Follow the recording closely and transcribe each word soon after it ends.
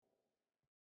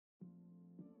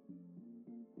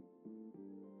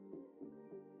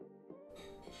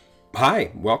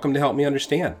Hi, welcome to Help Me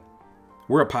Understand.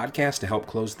 We're a podcast to help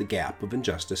close the gap of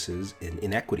injustices and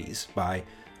inequities by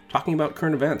talking about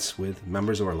current events with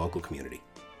members of our local community.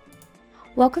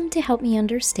 Welcome to Help Me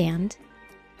Understand,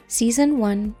 Season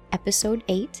 1, Episode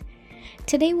 8.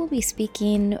 Today we'll be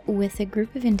speaking with a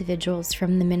group of individuals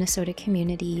from the Minnesota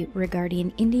community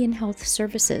regarding Indian Health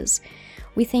Services.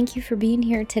 We thank you for being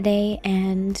here today,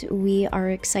 and we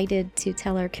are excited to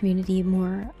tell our community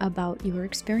more about your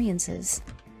experiences.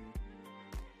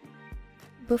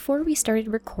 Before we started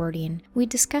recording, we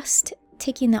discussed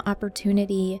taking the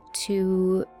opportunity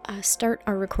to start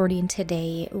our recording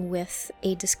today with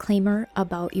a disclaimer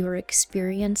about your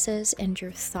experiences and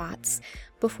your thoughts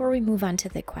before we move on to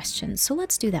the questions. So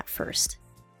let's do that first.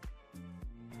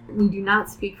 We do not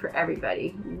speak for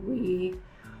everybody.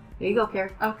 There you go,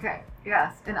 Kara. Okay,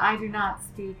 yes, and I do not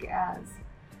speak as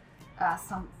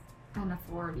an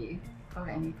authority of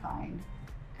any kind,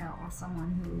 or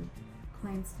someone who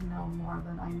claims to know more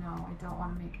than I know. I don't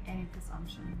want to make any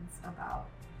presumptions about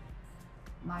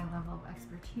my level of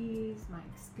expertise, my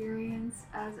experience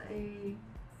as a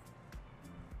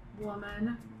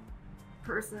woman,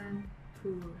 person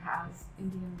who has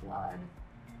Indian blood.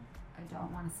 I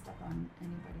don't want to step on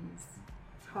anybody's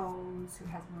toes who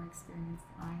has more experience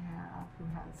than I have, who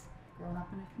has grown up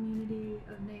in a community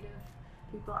of Native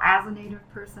people. As a Native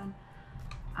person,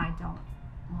 I don't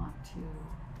want to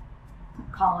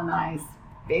colonize,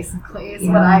 basically, is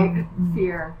what I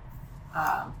fear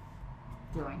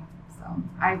doing. So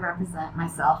I represent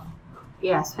myself.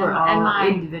 Yes, we're and all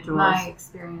individuals. My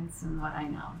experience and what I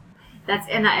know.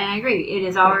 And I agree. It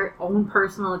is our own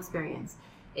personal experience.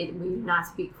 We do not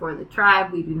speak for the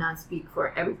tribe. We do not speak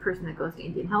for every person that goes to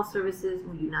Indian Health Services.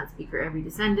 We do not speak for every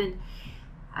descendant.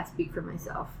 I speak for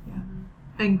myself. Yeah.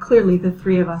 And clearly the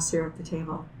three of us here at the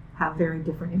table have very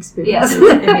different experiences as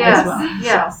well.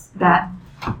 Yes.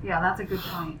 That's a good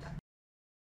point.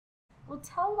 Well,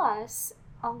 tell us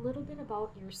a little bit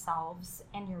about yourselves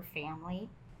and your family.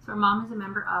 So our mom is a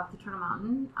member of the Turtle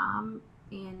Mountain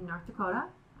in North Dakota.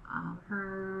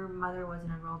 Her mother was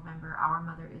an enrolled member. Our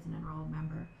mother is an enrolled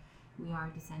member. We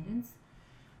are descendants.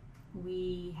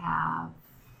 We have,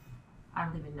 I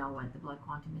don't even know what the blood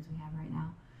quantum is we have right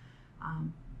now.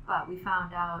 But we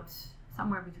found out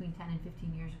somewhere between 10 and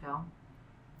 15 years ago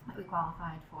that we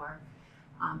qualified for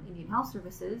Indian Health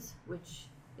Services, which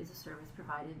is a service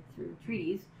provided through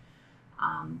treaties.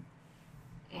 And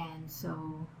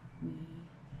so we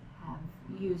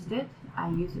have used it. I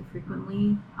use it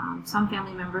frequently. Some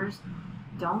family members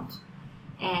don't.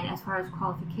 And as far as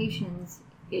qualifications,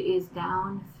 it is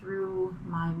down through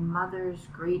my mother's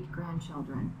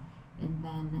great-grandchildren. And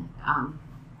then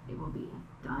it will be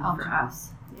done for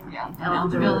us. Yeah.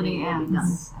 Eligibility ends will be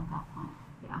done. at that point.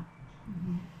 Yeah.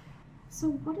 Mm-hmm. So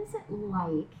what is it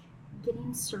like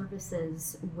getting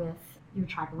services with your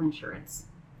tribal insurance?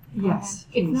 Yes.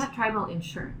 It's not tribal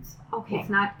insurance. Okay. It's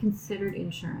not considered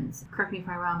insurance. Correct me if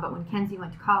I'm wrong, but when Kenzie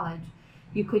went to college,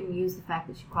 you couldn't use the fact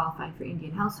that she qualified for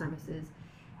Indian Health Services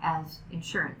as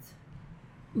insurance.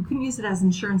 You couldn't use it as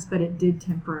insurance, but it did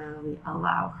temporarily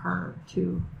allow her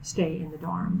to stay in the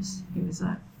dorms. It was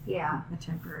a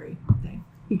temporary thing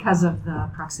because of the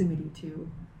proximity to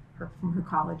her, from her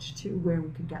college to where we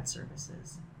could get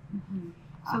services. Mm-hmm.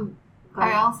 So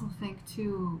I also think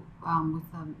too,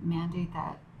 with the mandate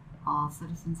that all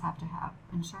citizens have to have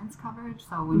insurance coverage.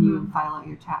 So when you fill out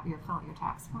your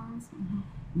tax forms,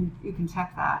 you can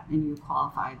check that and you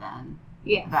qualify then.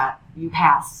 Yeah. That you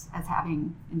pass as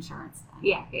having insurance then.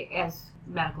 Yeah, as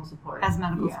medical support. As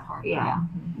medical support. Yeah.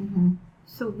 Mm-hmm.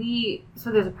 So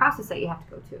there's a process that you have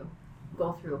to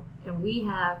go through, and we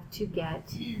have to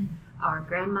get our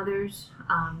grandmother's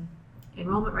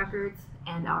enrollment records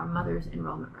and our mother's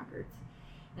enrollment records,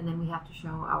 and then we have to show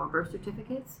our birth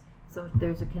certificates. So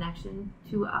there's a connection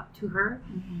to her,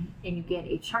 and you get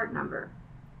a chart number.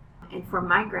 And for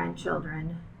my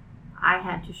grandchildren, I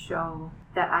had to show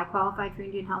that I qualified for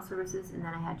Indian Health Services, and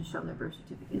then I had to show their birth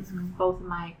certificates. Both of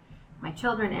my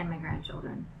children and my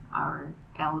grandchildren are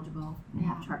eligible and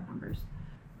have chart numbers.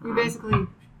 You basically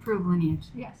prove lineage.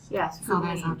 Yes, So prove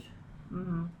there's lineage.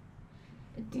 Mm-hmm.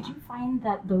 Did you find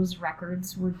that those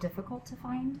records were difficult to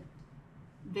find?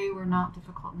 They were not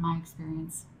difficult in my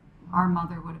experience. Our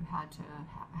mother would have had to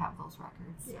have those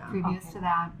records previous to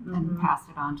that and passed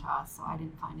it on to us, so I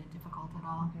didn't find it difficult at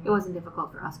all. It wasn't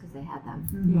difficult for us because they had them.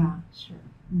 Yeah, sure.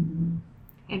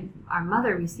 And our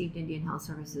mother received Indian Health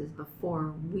Services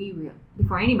before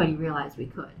anybody realized we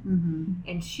could.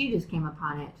 And she just came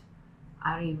upon it,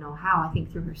 I don't even know how, I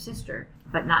think through her sister,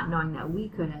 but not knowing that we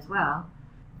could as well.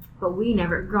 But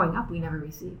growing up, we never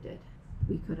received it.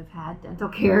 We could have had dental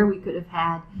care, we could have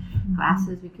had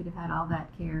glasses, we could have had all that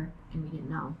care, and we didn't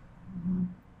know.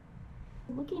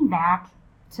 Looking back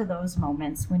to those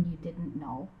moments when you didn't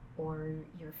know or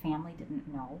your family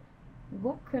didn't know,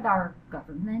 what could our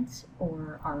government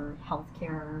or our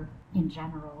healthcare in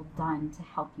general done to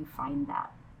help you find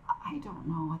that? I don't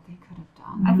know what they could have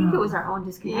done. I think it was our own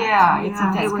disconnection. Yeah, it's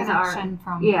a It was disconnection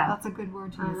from. yeah. That's a good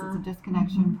word to use. It's a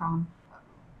disconnection from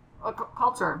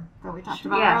culture that we talked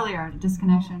about Yeah. earlier. A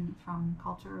disconnection from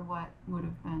culture, what would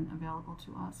have been available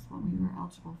to us, what we were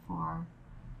eligible for,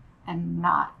 and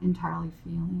not entirely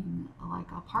feeling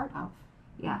like a part of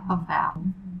Yeah. that.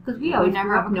 Because we always never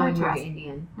grew up occurred knowing to we were us.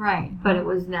 Indian, Right. but it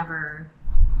was never.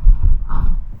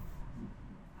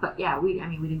 But yeah, we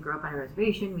didn't grow up on a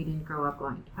reservation. We didn't grow up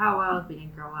going to powwows. We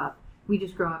didn't grow up. We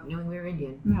just grew up knowing we were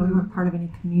Indian. Yeah, we weren't part of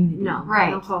any community. No, Right.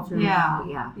 no culture. Yeah.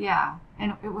 Yeah. Yeah.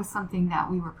 And it was something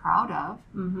that we were proud of,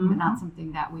 Mm-hmm. but not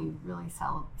something that we really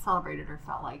celebrated or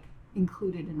felt like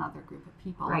included another group of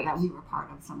people, or Right. that we were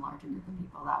part of some larger group of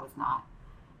people. That was not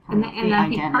part And, of and the I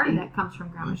think part of identity. that comes from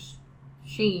Grandma's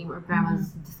shame or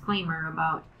Grandma's disclaimer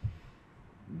about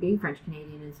being French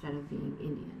Canadian instead of being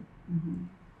Indian. Mhm.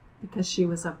 Because she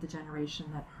was of the generation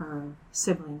that her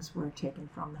siblings were taken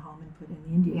from the home and put in the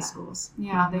Indian Yeah. schools.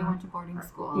 Yeah, they went to boarding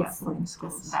schools. Yeah, boarding Just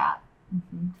schools. that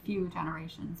Mm-hmm. few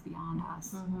generations beyond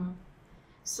us.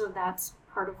 So that's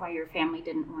part of why your family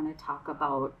didn't want to talk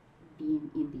about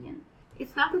being Indian.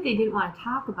 It's not that they didn't want to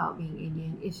talk about being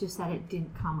Indian. It's just that it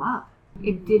didn't come up.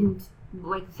 It didn't,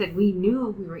 like I said, we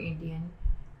knew we were Indian.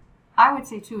 I would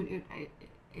say too,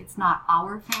 it's not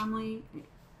our family.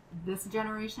 This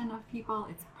generation of people,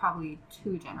 it's probably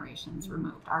 2 generations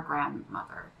removed. Our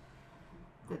grandmother,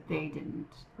 that they didn't.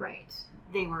 Right.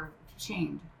 They were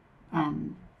shamed,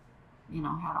 and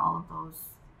had all of those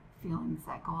feelings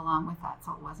that go along with that.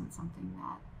 So it wasn't something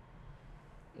that.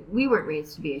 We weren't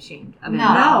raised to be ashamed of it.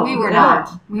 No, we were no.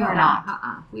 not. We No, were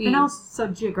not. And also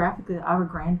geographically, our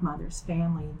grandmother's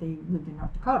family, they lived in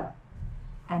North Dakota.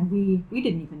 And we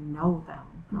didn't even know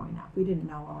them growing up. We didn't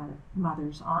know our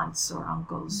mother's aunts or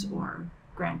uncles or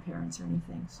grandparents or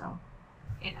anything. So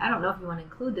And I don't know if you want to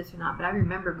include this or not, but I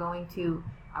remember going to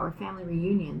our family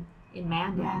reunion in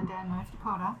Mandan North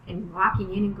Dakota. and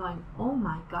walking in and going, "Oh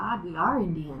my God, we are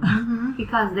Indian," Mm-hmm.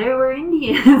 because there were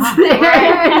Indians there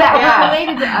that Yeah. were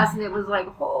related to us, and it was like,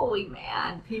 holy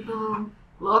man. People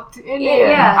looked Indian.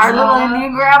 Yes, Our little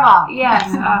Indian grandma.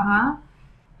 Yes,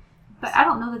 But I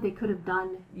don't know that they could have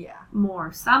done Yeah.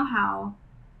 more somehow.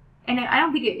 And I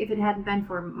don't think if it hadn't been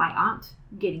for my aunt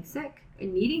getting sick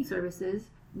and needing services,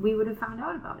 we would have found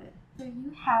out about it. So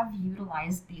you have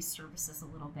utilized these services a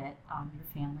little bit. Your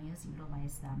family has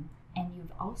utilized them. And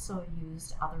you've also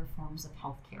used other forms of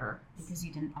healthcare because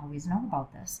you didn't always know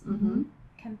about this. Mm-hmm.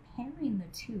 Comparing the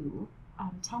two,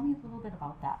 tell me a little bit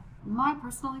about that. My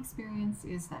personal experience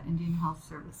is that Indian Health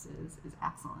Services is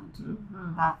excellent.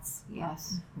 Mm-hmm. That's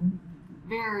Yes.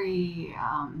 very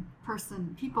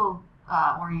people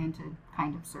oriented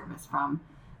kind of service from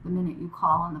the minute you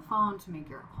call on the phone to make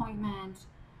your appointment.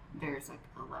 There's a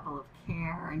level of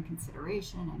care and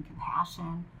consideration and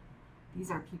compassion. These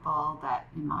are people that,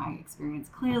 in my experience,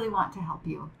 clearly want to help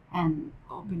you and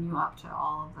open you up to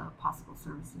all of the possible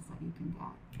services that you can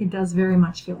get. it does very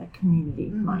much feel like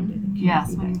community-minded. And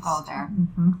Yes, when you community-based. go there.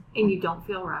 Mm-hmm. And you don't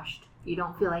feel rushed. You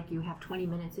don't feel like you have 20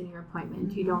 minutes in your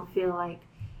appointment. You don't feel like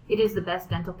it is the best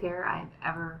dental care I've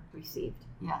ever received.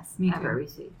 Yes, me Ever too.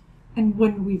 received. And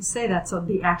when we say that, so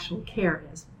the actual care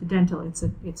is the dental. It's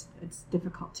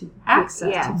difficult to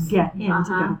access Yes. to get in to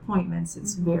Uh-huh. get appointments.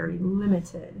 It's very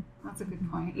limited. That's a good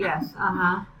point. Yes.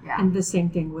 Uh-huh. Yeah. And the same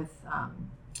thing with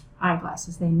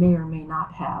eyeglasses. They may or may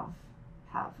not have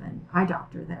an eye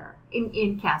doctor there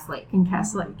In Cass Lake. in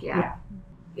Cass Lake. Yeah.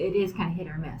 It is kind of hit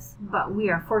or miss. But we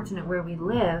are fortunate where we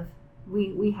live.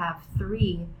 We have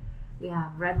 3. We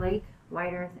have Red Lake,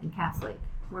 White Earth, and Cass Lake,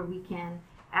 where we can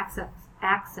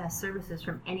access services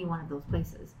from any one of those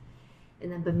places.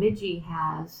 And then Bemidji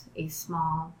has a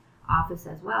small office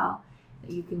as well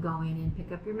that you can go in and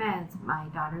pick up your meds. My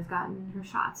daughter's gotten her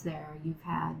shots there. You've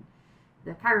had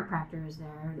the chiropractor is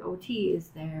there. The OT is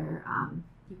there.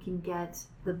 You can get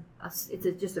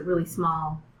just a really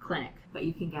small clinic, but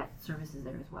you can get services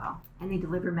there as well. And they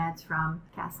deliver meds from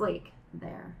Cass Lake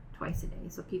there twice a day,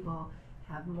 so people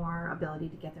have more ability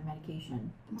to get their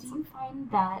medication. Do you find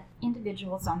that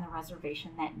individuals on the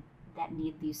reservation that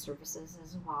need these services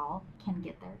as well can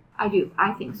get there? I do.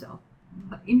 I think so.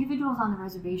 But individuals on the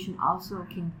reservation also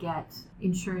can get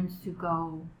insurance to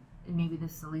go, and maybe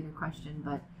this is a later question,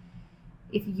 but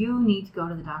if you need to go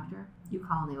to the doctor, you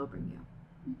call and they will bring you.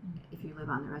 if you live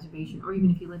on the reservation, or even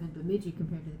if you live in Bemidji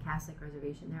compared to the Cass Lake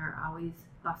Reservation, there are always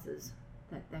buses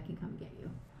that can come and get you.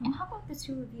 And how about the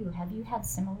two of you? Have you had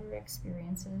similar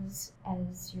experiences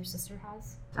as your sister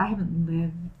has? I haven't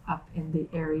lived up in the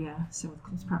area, so with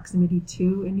close proximity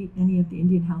to any of the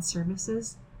Indian Health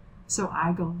Services. So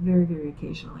I go very, very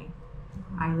occasionally.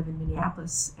 I live in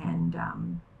Minneapolis, and I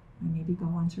maybe go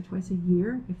once or twice a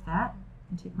year, if that,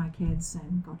 and take my kids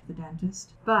and go to the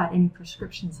dentist. But any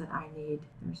prescriptions that I need,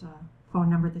 there's a phone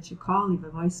number that you call, leave a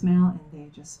voicemail, and they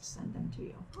just send them to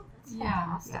you. Oh, that's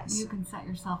Yeah, fantastic. you can set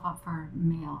yourself up for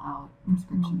mail out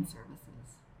prescription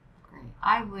services. Great.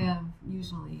 I live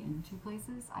usually in two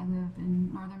places. I live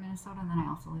in northern Minnesota, and then I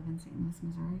also live in St. Louis,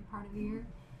 Missouri part of the year.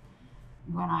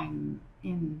 When I'm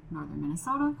in northern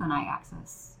Minnesota, then I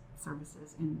access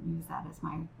services and use that as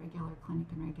my regular clinic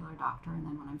and regular doctor, and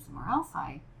then when I'm somewhere else,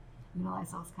 I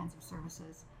utilize those kinds of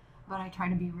services. But I try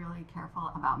to be really careful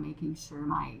about making sure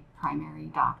my primary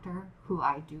doctor, who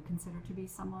I do consider to be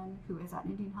someone who is at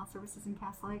Indian Health Services in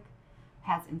Cass Lake,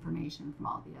 has information from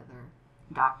all the other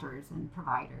doctors and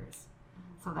providers,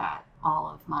 so that all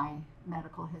of my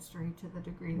medical history, to the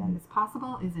degree that is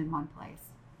possible, is in one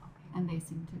place. And they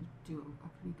seem to do a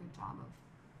pretty good job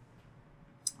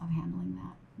of handling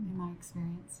that, in my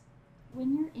experience.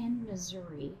 When you're in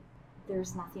Missouri,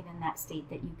 there's nothing in that state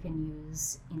that you can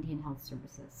use Indian Health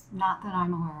Services. Not that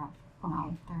I'm aware of. Okay.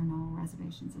 No, there are no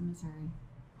reservations in Missouri.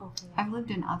 Okay. I've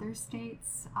lived in other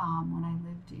states. When I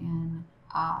lived in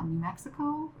New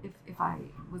Mexico, if I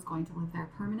was going to live there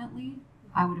permanently,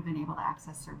 I would have been able to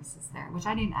access services there, which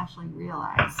I didn't actually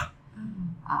realize.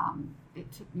 It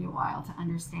took me a while to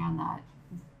understand that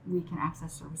we can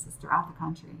access services throughout the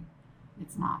country.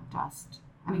 It's not just,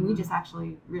 I mean, we just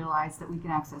actually realized that we can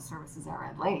access services at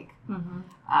Red Lake,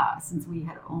 since we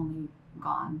had only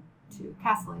gone to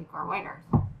Cass Lake or White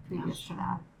Earth previous to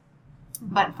that.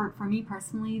 But for me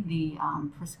personally, the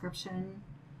prescription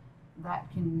that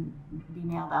can be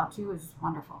mailed out to you is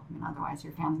wonderful. I mean, otherwise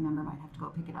your family member might have to go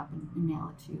pick it up and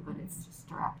mail it to you, but it's just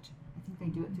direct. I think they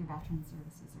do it through Veteran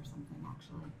Services or something,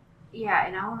 actually. Yeah,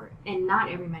 and not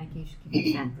every medication can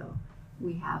be sent though.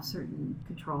 We have certain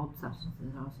controlled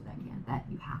substances also that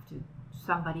you have to,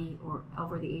 somebody or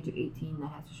over the age of 18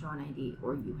 that has to show an ID,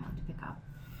 or you have to pick up.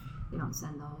 They don't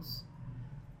send those.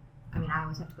 I mean, I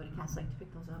always have to go to Cass Lake to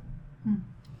pick those up.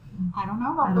 I don't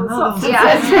know about I don't those know.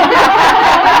 substances.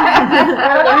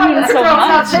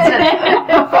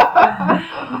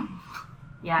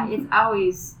 Yeah, it's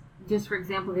always, just for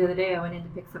example, the other day I went in to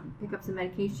pick up some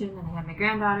medication, and I had my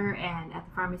granddaughter and at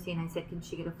the pharmacy, and I said, can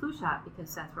she get a flu shot?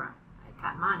 Because that's where I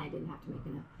got mine. I didn't have to make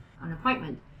an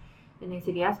appointment. And they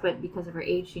said yes, but because of her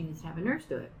age, she needs to have a nurse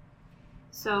do it.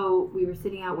 So we were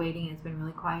sitting out waiting, and it's been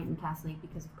really quiet in Cass Lake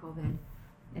because of COVID.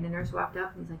 And the nurse walked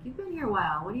up and he's like, you've been here a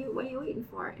while. What are you waiting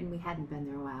for? And we hadn't been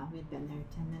there a while. We had been there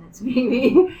 10 minutes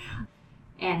maybe.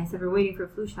 And I said, we're waiting for a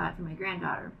flu shot for my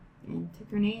granddaughter. And took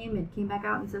her name and came back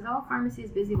out and he says, oh, pharmacy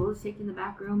is busy. We'll just take you in the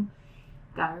back room.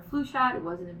 Got her a flu shot. It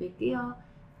wasn't a big deal.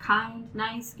 Kind,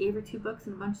 nice. Gave her 2 books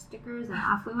and a bunch of stickers, and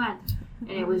off we went.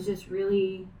 And it was just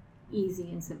really easy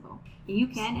and simple. And you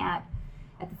can, at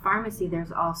the pharmacy,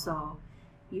 there's also,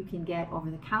 you can get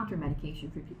over-the-counter medication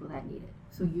for people that need it.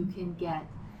 So you can get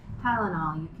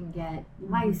Tylenol, you can get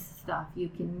lice stuff, you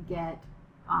can get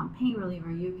pain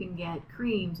reliever, you can get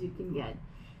creams,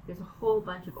 there's a whole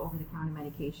bunch of over-the-counter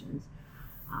medications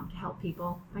to help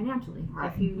people financially,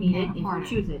 Right. if you need it, if you Afford it.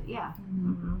 choose it, yeah.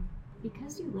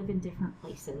 Because you live in different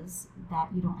places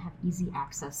that you don't have easy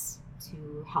access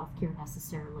to healthcare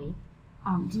necessarily,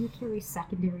 do you carry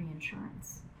secondary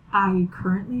insurance? I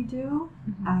currently do.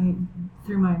 I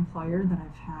through my employer that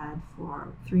I've had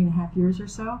for 3.5 years or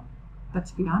so. But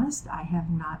to be honest, I have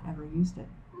not ever used it.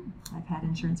 I've had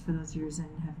insurance for those years and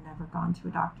have never gone to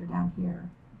a doctor down here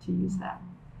to use that.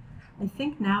 I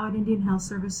think now at Indian Health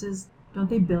Services, don't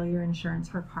they bill your insurance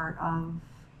for part of?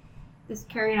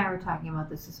 Carrie and I were talking about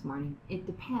this morning. It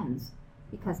depends,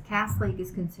 because Cass Lake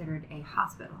is considered a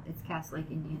hospital. It's Cass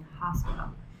Lake Indian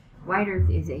Hospital. White Earth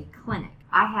is a clinic.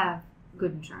 I have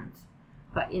good insurance,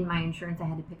 but in my insurance I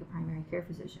had to pick a primary care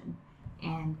physician,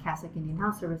 and Cass Lake Indian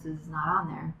Health Services is not on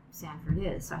there. Sanford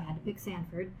is, so I had to pick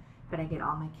Sanford, but I get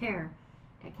all my care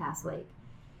at Cass Lake.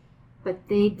 But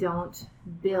they don't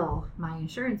bill my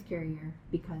insurance carrier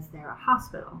because they're a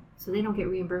hospital, so they don't get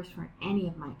reimbursed for any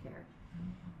of my care.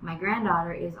 My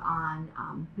granddaughter is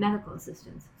on medical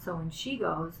assistance, so when she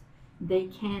goes, they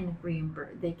can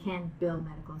reimburse, they can bill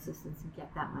medical assistance and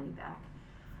get that money back.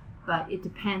 But it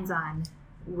depends on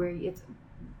where it's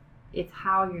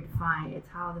how you're defined, it's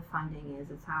how the funding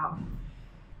is, it's how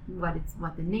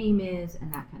what the name is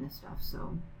and that kind of stuff.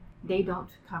 So they don't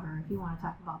cover. If you want to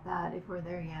talk about that, if we're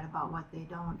there yet, about what they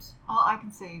don't. Well, I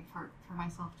can say for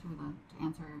myself too, to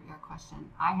answer your question,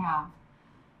 I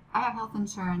have health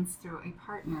insurance through a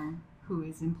partner who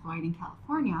is employed in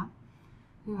California,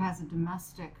 who has a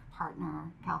domestic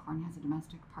partner. California has a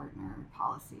domestic partner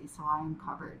policy, so I am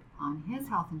covered on his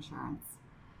health insurance.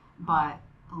 But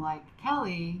like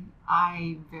Kelly,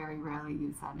 I very rarely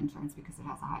use that insurance because it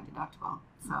has a high deductible.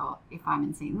 So if I'm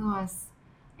in St. Louis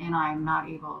and I'm not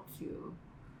able to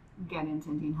get into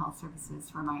Indian Health Services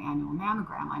for my annual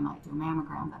mammogram, I might do a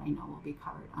mammogram that I know will be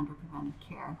covered under preventive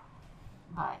care.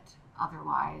 But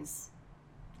otherwise,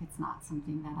 it's not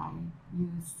something that I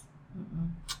use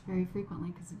very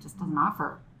frequently because it just doesn't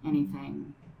offer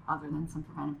anything other than some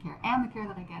preventive care. And the care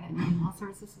that I get in Indian Health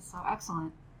Services is so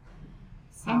excellent.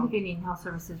 So, And if Indian Health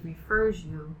Services refers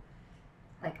you,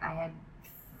 like I had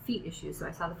feet issues, so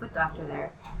I saw the foot doctor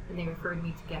there, and they referred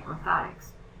me to get orthotics.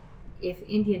 If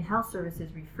Indian Health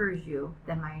Services refers you,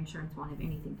 then my insurance won't have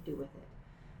anything to do with it.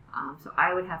 So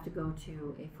I would have to go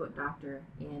to a foot doctor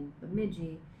in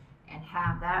Bemidji and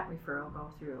have that referral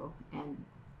go through and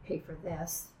pay for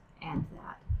this and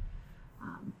that.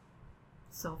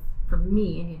 So for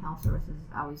me, Indian Health Services is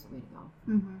always the way to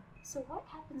go. mm-hmm. So what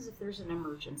happens if there's an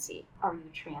emergency? Are you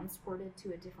transported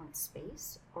to a different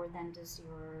space, or then does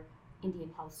your Indian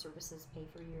Health Services pay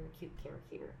for your acute care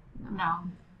here? No.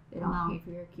 They don't No. pay for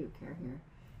your acute care here.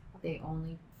 They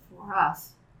only, for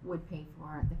us, would pay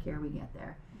for the care we get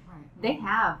there. Right. They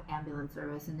have ambulance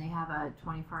service, and they have a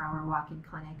 24-hour walk-in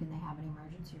clinic, and they have an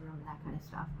emergency room and that kind of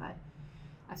stuff. But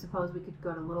I suppose we could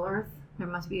go to Little Earth. There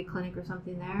must be a clinic or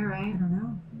something there, I right? don't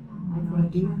know. I No think,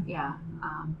 idea. yeah.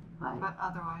 But But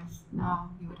otherwise, No. no,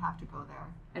 you would have to go there.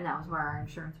 and that was where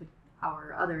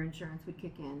our other insurance would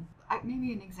kick in.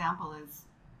 Maybe an example is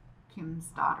Kim's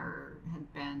daughter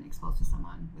had been exposed to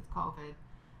someone with COVID,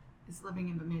 is living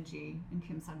in Bemidji, and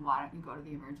Kim said, why don't you go to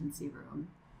the emergency room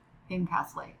in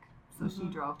Cass Lake? So she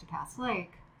drove to Cass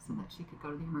Lake so that she could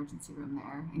go to the emergency room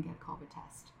there and get a COVID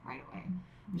test right away,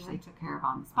 which they took care of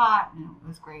on the spot, and it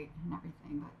was great and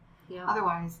everything. But Yeah.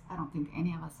 otherwise, I don't think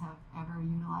any of us have ever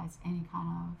utilized any kind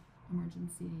of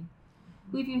emergency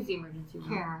We've used the emergency room.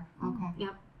 care. Okay.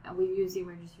 Yep. We've used the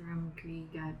emergency room. We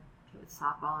got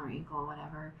softball or ankle,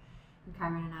 whatever. And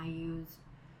Kyron and I used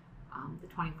the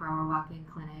 24-hour walk-in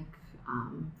clinic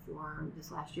for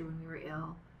this last year when we were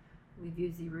ill. We've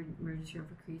used the emergency room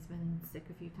for Cree's been sick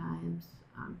a few times.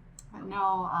 But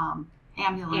no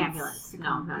ambulance. Ambulance. To No,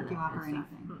 come none of pick you that up kind or of stuff.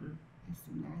 anything. Mm-mm. I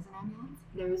assume there is an ambulance.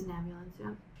 There is an ambulance,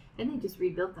 yeah. And they just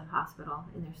rebuilt the hospital,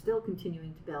 and they're still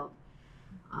continuing to build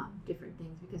different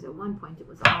things because at one point it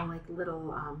was all like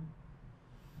little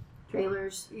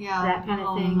trailers, Yeah, that kind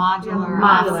of little thing.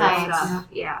 modular sites. stuff.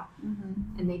 Yeah.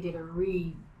 Mm-hmm. And they did a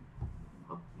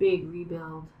big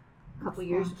rebuild a couple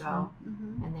years ago,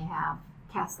 Mm-hmm. and they have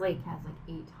Cass Lake has like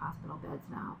 8 hospital beds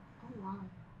now. Oh, wow.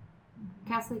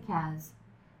 Cass Lake has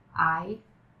eye,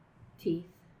 teeth.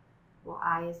 Well,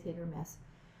 eye is hit or miss.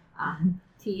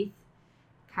 Teeth,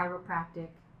 chiropractic,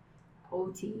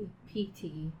 OT,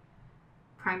 PT,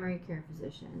 primary care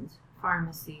physicians,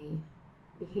 pharmacy,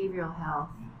 behavioral health,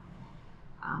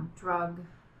 drug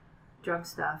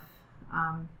stuff,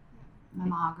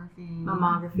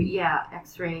 Mammography. yeah,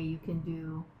 X-ray. You can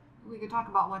do. We could talk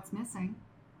about what's missing.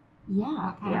 Yeah,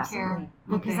 What kind of care? absolutely.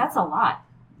 would Because they- that's a lot.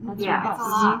 That's Yeah, It's a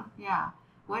robust. lot. Yeah.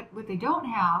 What they don't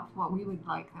have, what we would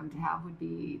like them to have, would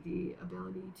be the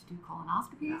ability to do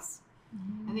colonoscopies.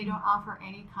 And they don't offer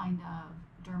any kind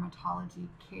of dermatology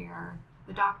care.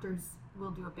 The doctors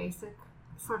will do a basic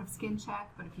sort of skin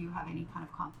check, but if you have any kind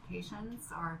of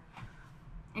complications or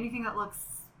anything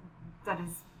that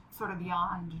is sort of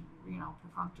beyond,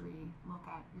 perfunctory look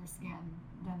at your skin,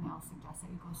 then they'll suggest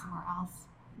that you go somewhere else.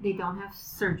 They don't have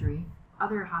surgery.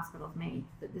 Other hospitals may,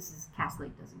 but Cass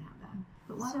Lake doesn't have that.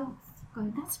 But what So- else? Go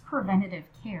ahead. That's preventative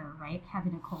care, right?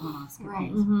 Having a colonoscopy.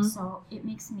 Right. Mhm. So it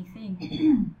makes me think,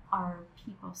 are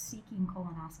people seeking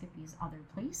colonoscopies other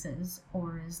places,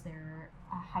 or is there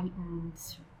a heightened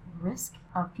risk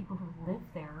of people who live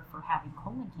there for having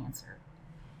colon cancer?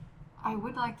 I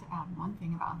would like to add one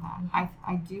thing about that.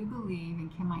 I do believe,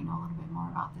 and Kim might know a little bit more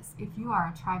about this, if you are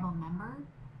a tribal member,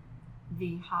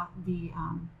 the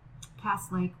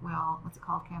Cass Lake will, what's it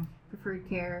called, Kim? Preferred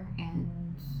care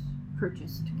and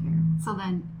purchased care. So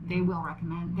then they will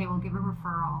give a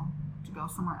referral to go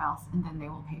somewhere else, and then they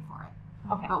will pay for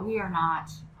it. Okay. But we are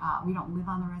not, we don't live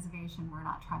on the reservation, we're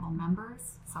not tribal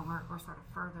members, so we're sort of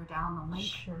further down the link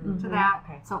Sure. to that,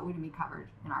 Okay. so it wouldn't be covered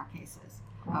in our cases.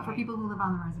 But for Okay. people who live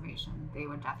on the reservation, they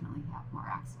would definitely have more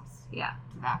access Yeah.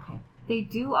 to that They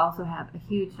do also have a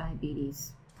huge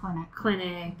diabetes clinic.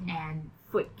 clinic and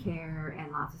foot care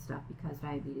and lots of stuff because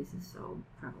diabetes is so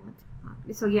prevalent.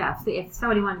 So yeah, if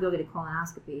somebody wanted to go get a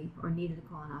colonoscopy or needed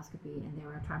a colonoscopy and they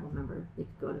were a tribal member, they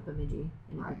could go to Bemidji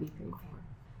and it would be paid for.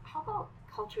 How about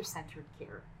culture-centered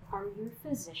care? Are your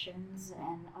physicians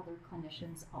and other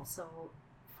clinicians also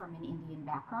from an Indian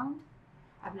background?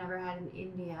 I've never had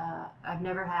I've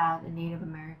never had a Native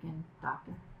American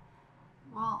doctor.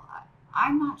 Well,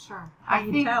 I'm not sure. I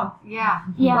can tell. Yeah.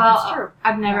 Yeah, Well, that's true.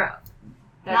 I've never.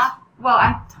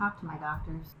 I talk to my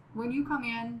doctors. When you come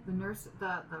in, the nurse,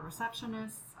 the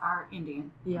receptionists are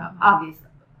Indian. Yeah, obviously.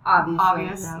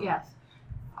 Obvious. Yeah. Yes.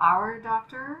 Our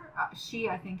doctor, she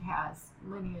I think has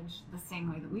lineage the same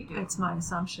way that we do. That's my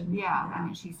assumption. Yeah, I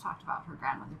mean she's talked about her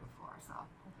grandmother before, so.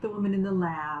 The woman in the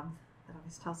lab that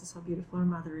always tells us how beautiful her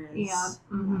mother is. Yeah.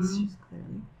 Yes, she's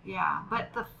clearly. Yeah,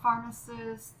 but the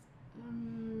pharmacist,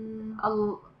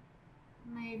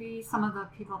 maybe some of the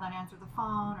people that answer the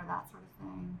phone or that sort of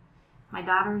thing. My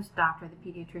daughter's doctor, the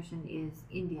pediatrician, is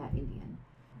Indian.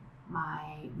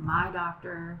 My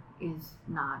doctor is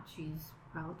not. She's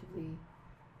relatively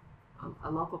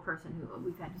a local person who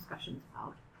we've had discussions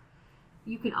about.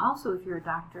 You can also, if you're a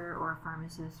doctor or a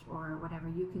pharmacist or whatever,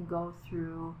 you can go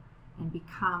through and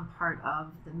become part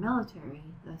of the military,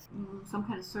 some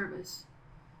kind of service,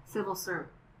 civil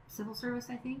service,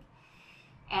 I think.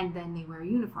 And then they wear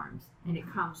uniforms, and it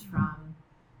comes from.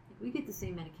 We get the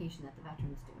same medication that the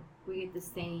veterans do. We get the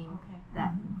same.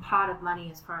 That pot of money,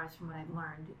 as far as from what I've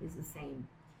learned, is the same.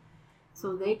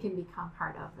 So they can become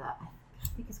part of the. I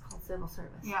think it's called civil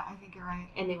service. Yeah, I think you're right.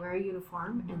 And they wear a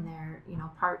uniform, and they're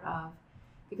part of,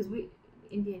 because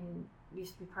Indian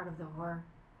used to be part of the War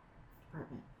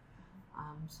Department.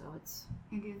 So it's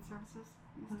Indian Services?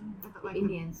 like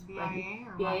Indians. The BIA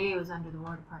or BIA was under the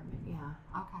War Department. Yeah.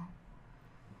 Okay.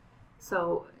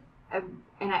 So,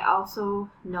 and I also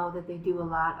know that they do a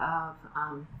lot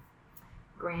of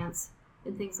grants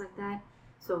and things like that.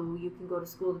 So you can go to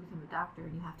school to become a doctor,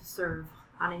 and you have to serve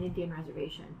on an Indian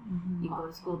reservation. You go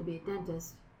to school to be a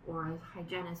dentist or a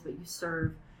hygienist, but you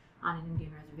serve on an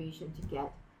Indian reservation to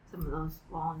get some of those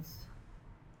loans.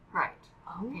 Right.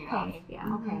 Okay.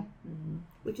 Yeah. Okay.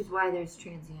 Which is why there's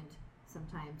transient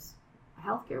sometimes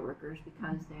healthcare workers,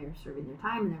 because they're serving their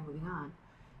time and they're moving on.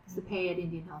 Because the pay at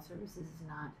Indian Health Services is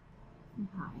not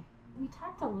high. We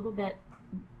talked a little bit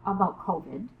about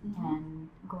COVID and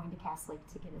going to Cass Lake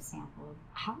to get a sample.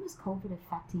 How is COVID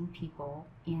affecting people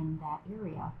in that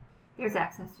area? There's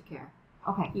access to care.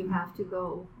 Okay. You have to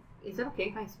go. Is it okay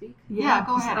if I speak? Yeah,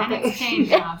 go ahead. Okay. And it's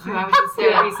changed now too. I was just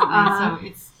there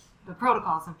recently, so the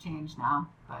protocols have changed now.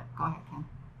 But go ahead,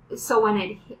 Ken. So when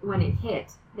it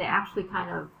hit, they actually kind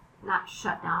of not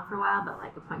shut down for a while, but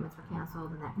like appointments were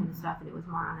canceled and that kind of stuff, and it was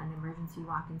more on an emergency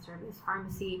walk-in service.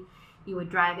 Pharmacy, you would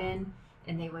drive in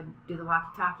and they would do the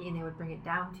walkie-talkie and they would bring it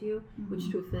down to you, which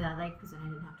truthfully I like, because then I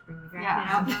didn't have to bring the grandkid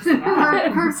out.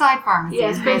 Curbside pharmacy.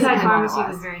 Yes, is basically curbside what it pharmacy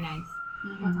was very nice.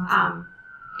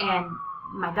 And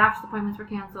my doctor's appointments were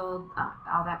canceled,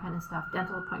 all that kind of stuff.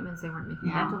 Dental appointments, they weren't making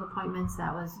dental appointments.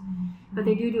 That was, but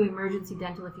they do emergency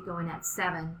dental if you go in at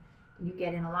 7 and you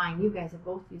get in a line. You guys have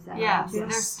both used that. Yeah, haven't you?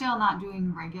 they're still not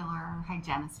doing regular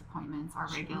hygienist appointments or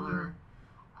regular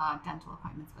dental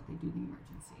appointments, but they do the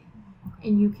emergency.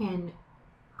 And you can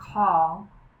call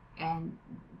and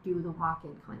do the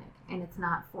walk-in clinic, and it's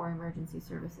not for emergency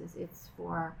services. It's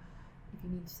for if you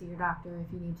need to see your doctor,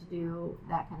 if you need to do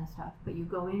that kind of stuff. But you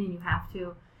go in and you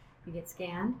get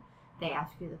scanned. They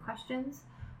ask you the questions.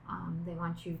 They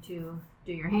want you to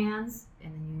do your hands,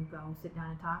 and then you go sit down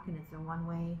and talk, and it's a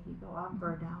one-way. You go up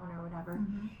or down or whatever.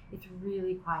 It's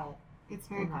really quiet. It's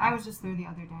very. I was just there the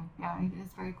other day. Yeah, it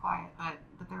is very quiet,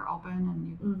 but they're open, and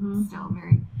you still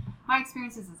very. My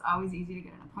experience is it's always easy to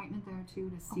get an appointment there too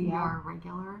to see your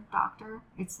regular doctor.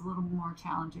 It's a little more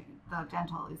challenging. The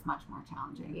dental is much more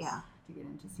challenging. Yeah. To get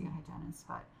in to see a hygienist,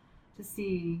 but to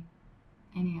see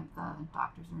any of the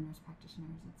doctors or nurse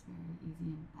practitioners, it's very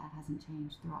easy, and that hasn't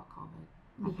changed throughout COVID.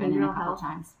 I've been in a couple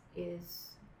times.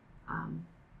 Is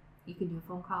you can do a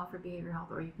phone call for behavioral health,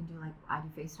 or you can do like I do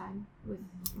FaceTime with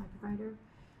my provider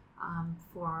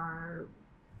for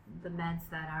the meds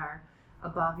that are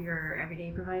above your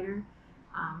everyday provider.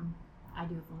 I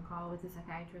do a phone call with a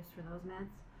psychiatrist for those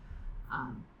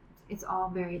meds. It's all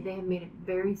they have made it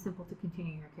very simple to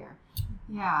continue your care.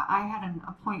 Yeah, I had an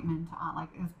appointment,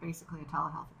 it was basically a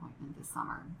telehealth appointment this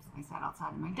summer. I sat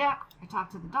outside on my deck, I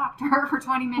talked to the doctor for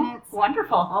 20 minutes.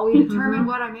 Wonderful. We determined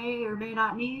what I may or may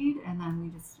not need, and then we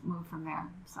just moved from there.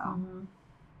 So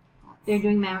they're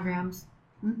doing mammograms.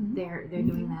 They're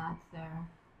doing that. They're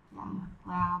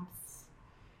labs.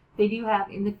 They do have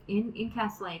in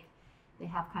Cass Lake, they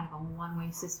have kind of a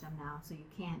one-way system now, so you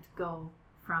can't go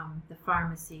from the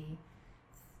pharmacy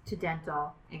to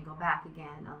dental and go back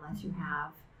again unless you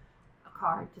have a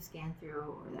card to scan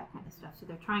through or that kind of stuff. So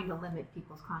they're trying to limit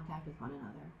people's contact with one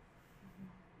another.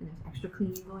 And there's extra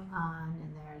cleaning going on,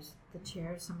 and there's the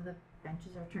chairs, some of the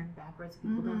benches are turned backwards,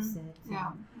 people don't sit.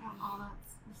 Yeah, all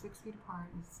that's 6 feet apart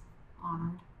is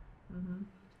honored. Mm-hmm.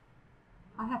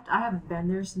 I haven't been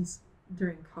there since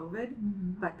during COVID,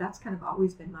 but that's kind of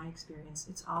always been my experience.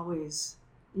 It's always,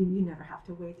 you never have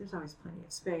to wait. There's always plenty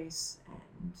of space,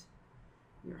 and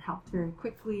you're helped very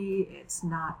quickly. It's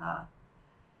not a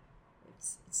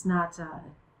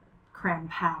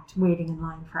cram-packed waiting in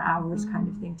line for hours kind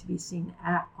of thing to be seen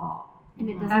at all. And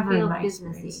it doesn't Ever in feel my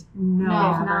businessy. experience. No,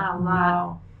 There's not a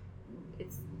lot. No.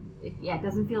 It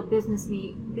doesn't feel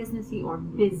businessy or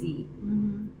busy.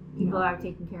 People are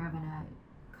taken care of in a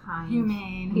kind,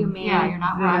 Humane. Humane. Yeah, you're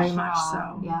not Very rushed much at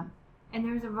all. so. Yeah. And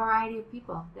there's a variety of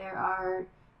people. There are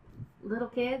little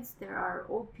kids, there are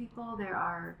old people, the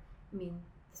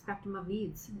spectrum of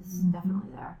needs is definitely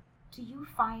there. Do you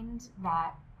find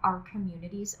that our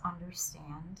communities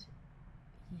understand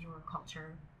your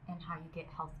culture and how you get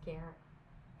healthcare?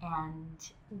 And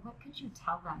what could you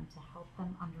tell them to help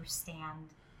them understand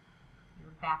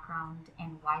your background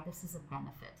and why this is a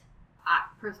benefit?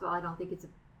 First of all, I don't think it's a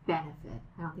benefit.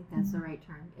 I don't think that's the right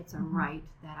term. It's a right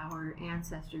that our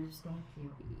ancestors. Thank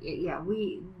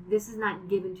you. This is not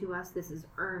given to us. This is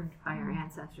earned by our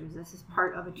ancestors. This is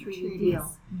part of a treaty deal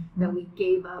that we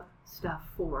gave up stuff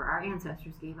for. Our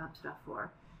ancestors gave up stuff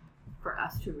for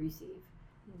us to receive.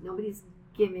 Nobody's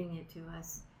giving it to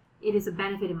us. It is a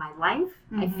benefit in my life.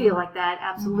 I feel like that,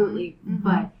 absolutely.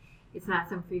 But it's not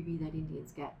some freebie that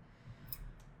Indians get.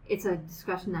 It's a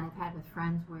discussion that I've had with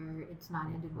friends where it's not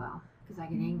ended well because I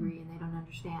get angry and they don't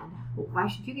understand. Well, why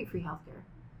should you get free healthcare?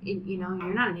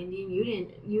 You're not an Indian. You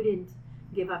didn't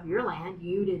give up your land.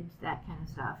 You did that kind of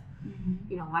stuff.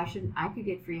 Why shouldn't I could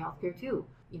get free healthcare too?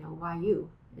 Why you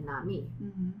and not me?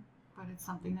 But it's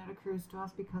something that accrues to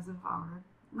us because of our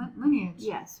lineage.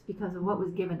 Yes, because of what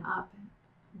was given up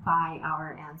by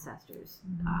our ancestors.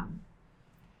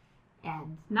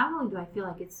 And not only do I feel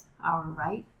like it's our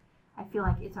right, I feel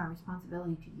like it's our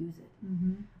responsibility to use it.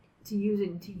 To use it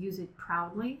and to use it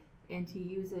proudly and to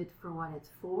use it for what it's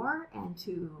for and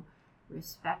to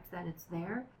respect that it's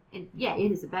there. And yeah,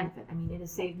 it is a benefit. It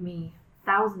has saved me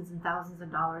thousands and thousands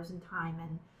of dollars in time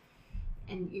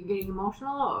and you're getting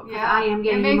emotional? Yeah, I am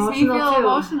getting it makes emotional me feel too.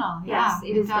 emotional. Yes, Yeah,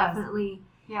 it is does. definitely.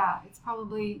 Yeah, it's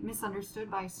probably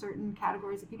misunderstood by certain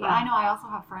categories of people. Yeah. I know I also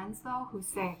have friends, though, who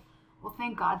say, well,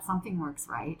 thank God something works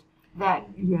right. That,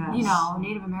 Yes.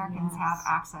 Native Americans have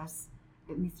access,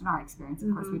 at least in our experience.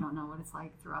 Of course, we don't know what it's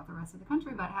like throughout the rest of the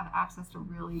country, but have access to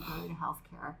really good health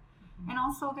care. And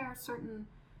also there are certain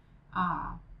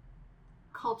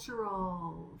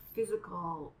cultural,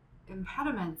 physical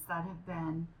impediments that have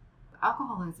been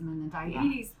alcoholism and the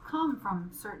diabetes come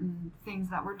from certain things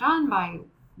that were done by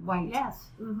white, Yes.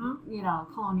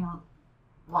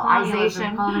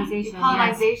 colonization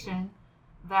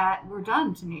that were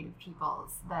done to Native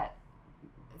peoples. That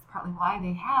is partly why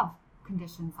they have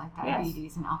conditions like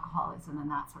diabetes and alcoholism and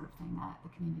that sort of thing that the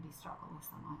community struggle with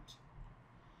so much.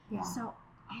 Yeah. So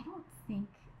I don't think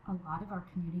a lot of our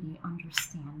community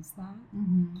understands that.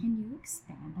 Can you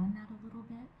expand on that a little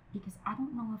bit? Because I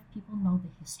don't know if people know the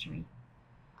history.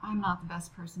 I'm not the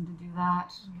best person to do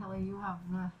that. Kelly, you have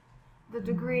the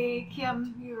degree.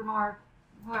 Kim, you're more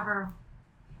whoever.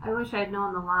 I wish I'd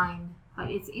known the line,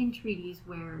 but it's in treaties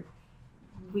where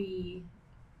they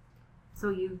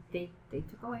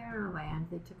took away our land,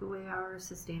 they took away our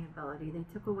sustainability, they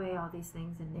took away all these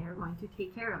things, and they're going to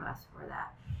take care of us for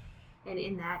that. And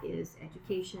in that is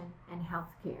education and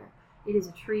health care. It is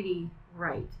a treaty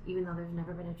right, even though there's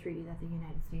never been a treaty that the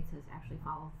United States has actually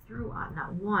followed through on,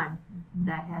 not one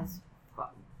that has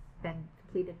been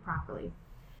completed properly.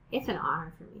 It's an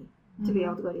honor for me to be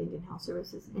able to go to Indian Health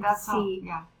Services and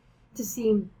to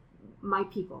see my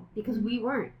people, because we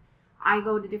weren't. I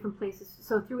go to different places.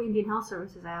 So through Indian Health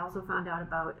Services, I also found out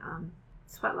about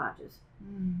sweat lodges.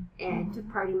 And took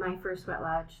part in my first sweat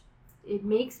lodge. It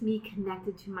makes me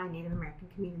connected to my Native American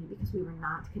community because we were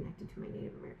not connected to my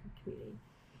Native American community.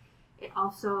 It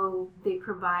also,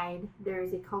 there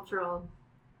is a cultural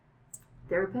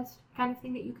therapist kind of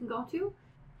thing that you can go to.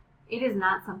 It is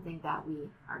not something that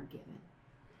we are given.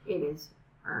 It is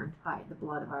earned by the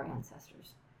blood of our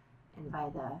ancestors and by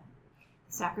the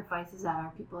sacrifices that our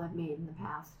people have made in the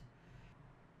past.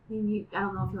 I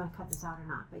don't know if you want to cut this out or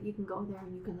not, but you can go there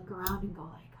and you can look around and go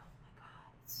like, oh my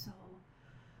God, it's so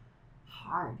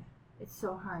hard. It's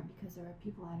so hard because there are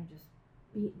people that are just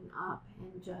beaten up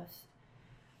and just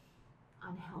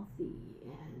unhealthy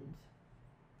and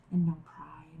and no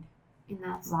pride. And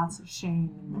that's Lots of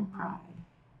shame and no pride.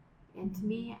 And to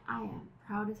me, I am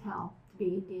proud as hell to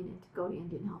be Indian and to go to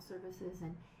Indian Health Services,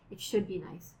 and it should be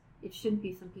nice. It shouldn't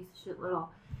be some piece of shit little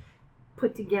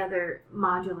put together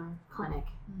modular clinic.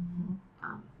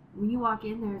 When you walk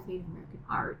in, there's Native American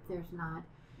art. There's not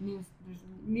There's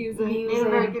music, Native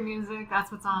American music.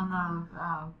 That's what's on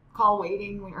the call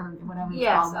waiting or whatever it's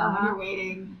called when you're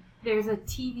waiting. There's a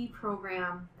TV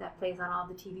program that plays on all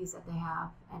the TVs that they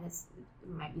have, and it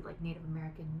might be like Native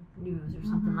American news or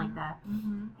something like that.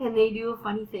 And they do a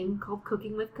funny thing called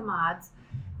Cooking with Commods,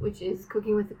 which is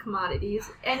cooking with the commodities,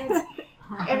 and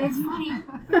it's funny,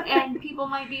 and people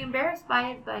might be embarrassed by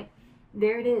it, but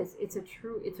there it is. It's a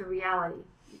reality.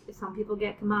 Some people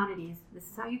get commodities. This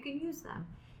is how you can use them.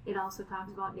 It also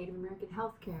talks about Native American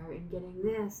healthcare and getting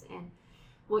this and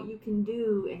what you can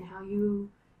do and how you,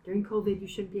 during COVID, you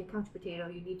shouldn't be a couch potato.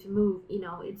 You need to move.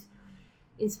 It's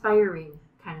inspiring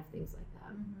kind of things like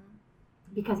that.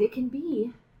 Because it can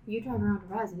be, you drive around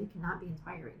a res and it cannot be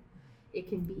inspiring. It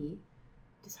can be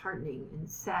disheartening and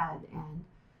sad and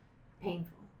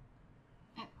painful.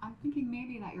 I'm thinking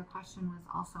maybe that your question was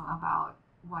also about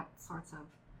what sorts of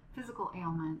physical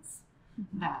ailments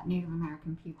that Native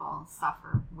American people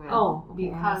suffer with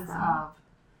because of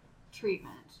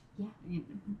treatment.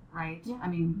 Right? Yeah. I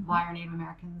mean, why are Native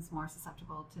Americans more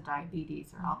susceptible to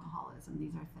diabetes or alcoholism?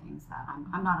 These are things that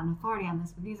I'm not an authority on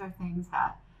this, but these are things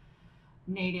that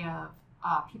Native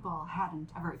people hadn't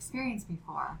ever experienced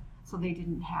before. So they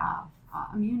didn't have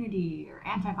immunity or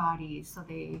antibodies. So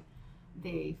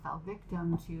they fell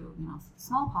victim to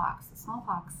smallpox. The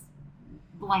smallpox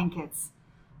blankets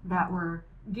that were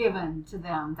given to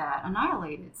them that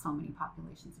annihilated so many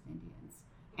populations of Indians.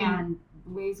 And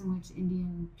ways in which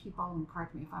Indian people, and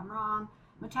correct me if I'm wrong,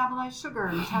 metabolize sugar,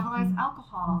 metabolize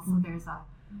alcohol. So there's a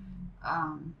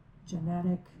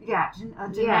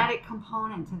genetic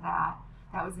component to that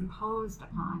was imposed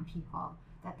upon people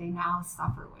that they now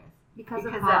suffer with because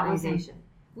of colonization.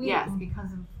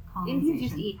 Because of colonization. Indians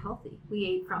used to eat healthy. We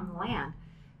ate from the land.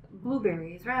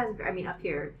 Blueberries, raspberries, up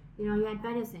here, you had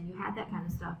venison, you had that kind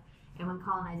of stuff. And when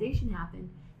colonization happened,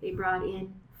 they brought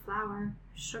in flour,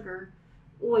 sugar,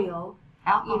 oil,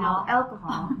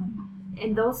 alcohol.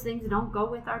 And those things don't go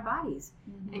with our bodies.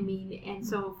 I mean, and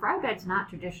so fry bread's not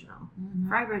traditional.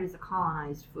 Fry bread is a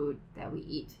colonized food that we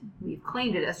eat. We've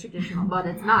claimed it as traditional, but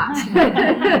it's not.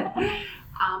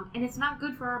 And it's not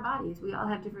good for our bodies. We all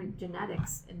have different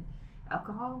genetics, and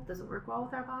alcohol doesn't work well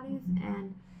with our bodies,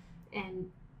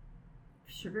 and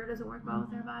sugar doesn't work well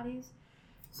with our bodies.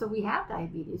 So we have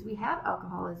diabetes, we have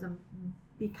alcoholism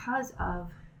because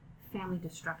of family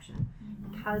destruction,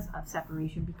 because of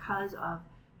separation, because of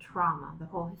trauma. The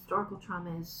whole historical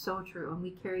trauma is so true, and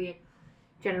we carry it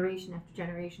generation after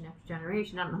generation after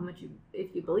generation. I don't know how much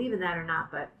if you believe in that or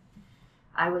not, but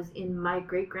I was in my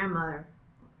great-grandmother,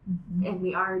 and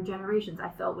we are generations. I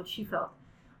felt what she felt,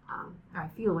 or I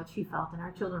feel what she felt, and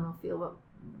our children will feel what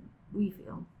we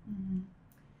feel.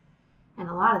 And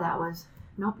a lot of that was,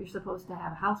 nope, you're supposed to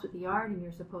have a house with a yard, and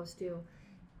you're supposed to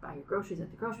buy your groceries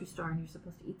at the grocery store, and you're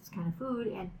supposed to eat this kind of food,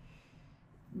 and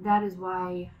that is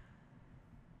why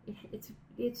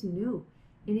it's new,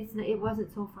 and it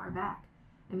wasn't so far back.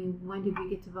 I mean, when did we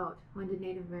get to vote? When did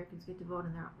Native Americans get to vote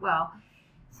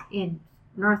in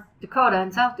North Dakota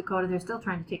and South Dakota, they're still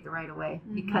trying to take the right away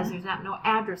because there's no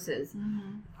addresses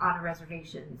on a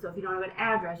reservation. So if you don't have an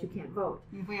address, you can't vote.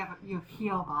 If you have a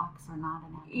P.O. box or not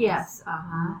an address. Yes.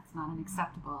 That's not an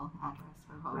acceptable address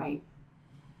for voting. Right.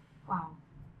 Wow.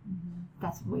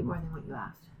 That's way more than what you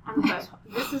asked.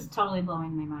 This is totally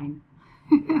blowing my mind.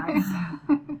 I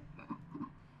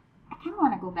kind of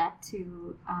want to go back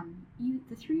to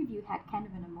the three of you had kind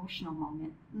of an emotional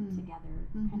moment together,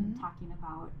 kind of talking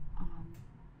about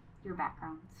your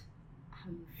backgrounds,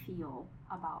 how you feel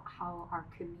about how our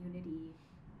community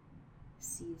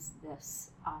sees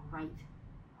this right.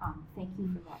 Thank you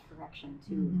for that correction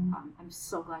too. I'm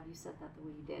so glad you said that the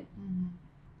way you did.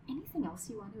 Anything else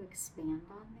you want to expand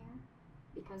on there?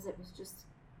 Because it was just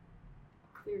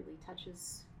clearly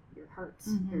touches your hearts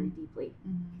very deeply.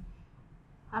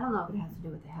 I don't know if it has to do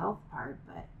with the health part,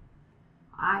 but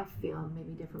I feel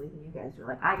maybe differently than you guys do.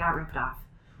 Like, I got ripped off.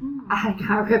 I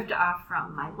got ripped off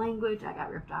from my language. I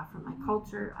got ripped off from my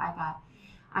culture.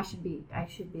 I should be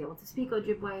able to speak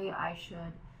Ojibwe. I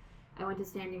went to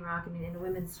Standing Rock and in a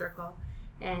women's circle,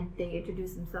 and they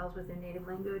introduced themselves with their native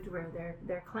language, where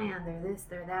their clan, their this,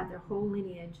 their that, their whole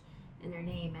lineage and their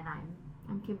name. And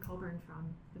I'm Kim Colburn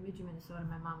from Bemidji, Minnesota.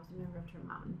 My mom was a member of Turtle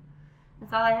Mountain.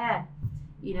 That's all I had.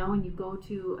 When you go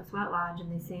to a sweat lodge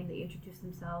and they introduce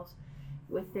themselves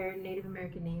with their Native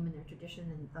American name and their tradition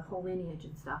and the whole lineage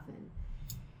and stuff, and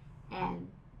And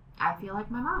I feel like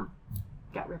my mom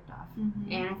got ripped off.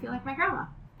 And I feel like my grandma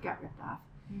got ripped off.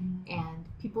 And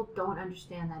people don't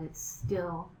understand that it's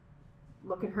still,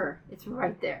 look at her, it's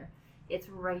right there. It's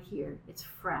right here. It's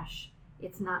fresh.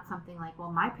 It's not something like,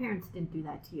 well, my parents didn't do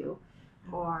that to you,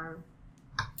 or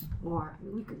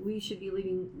we should be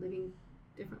living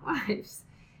different lives.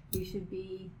 We should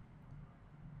be.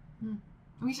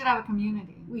 We should have a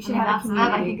community. We should have a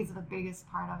community. That I think is the biggest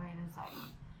part of it, is that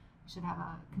we should have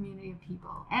a community of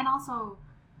people, and also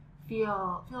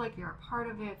feel like you're a part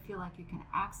of it. Feel like you can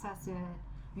access it.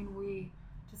 I mean, we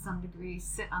to some degree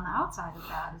sit on the outside of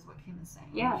that, is what Kim is saying.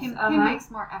 Yes, Kim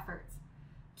makes more efforts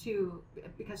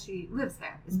because she lives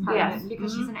there, is part of it, and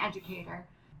because she's an educator,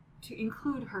 to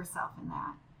include herself in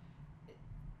that.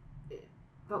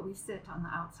 But we sit on the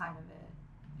outside of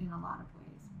it in a lot of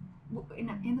ways,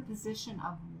 in the position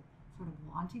of sort of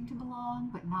wanting to belong,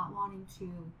 but not wanting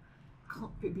to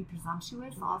be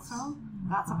presumptuous. Also,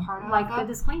 that's a part of like the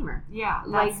disclaimer. Yeah,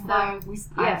 like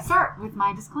I start with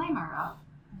my disclaimer of,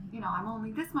 I'm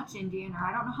only this much Indian, or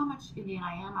I don't know how much Indian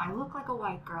I am. I look like a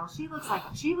white girl. She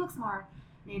looks more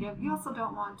Native. You also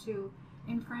don't want to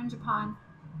infringe upon,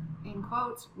 in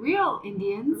quotes, real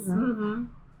Indians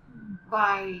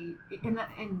by,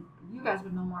 and you guys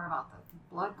would know more about the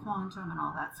blood quantum and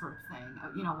all that sort of thing.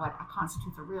 What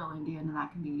constitutes a real Indian, and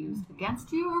that can be used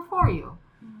against you or for you.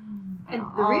 And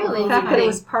the real the fact that it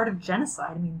was part of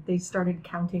genocide. I mean, they started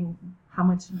counting how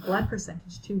much blood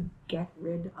percentage to get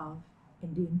rid of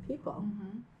Indian people.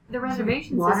 The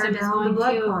reservation Water system is down going the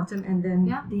blood to. quantum, and then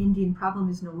the Indian problem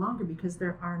is no longer, because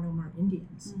there are no more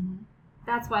Indians.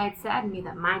 That's why it saddened me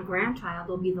that my grandchild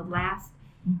will be the last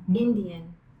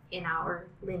Indian in our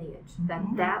lineage.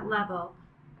 That level,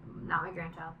 not my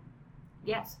grandchild.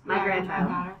 Yes, my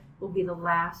grandchild will be the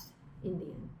last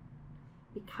Indian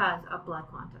because of blood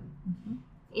quantum.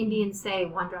 Indians say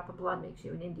 1 drop of blood makes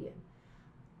you an Indian.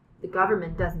 The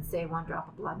government doesn't say 1 drop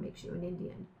of blood makes you an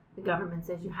Indian. The government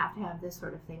says you have to have this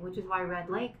sort of thing, which is why Red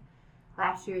Lake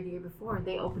last year, the year before,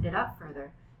 they opened it up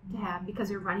further to have, because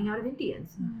they're running out of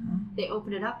Indians. They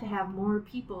opened it up to have more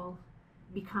people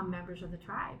become members of the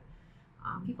tribe.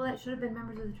 People that should have been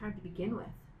members of the tribe to begin with.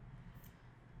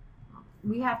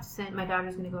 We have to send, my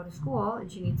daughter's going to go to school, and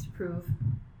she needs to prove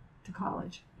To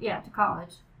college. to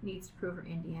college, needs to prove her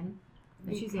Indian,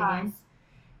 that she's Indian,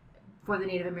 for the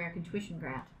Native American tuition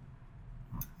grant.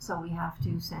 So we have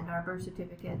to send our birth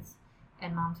certificates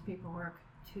and mom's paperwork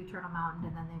to Turtle Mountain,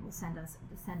 and then they will send us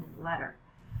a descendant letter.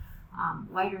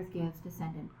 White Earth gives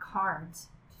descendant cards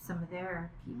to some of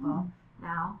their people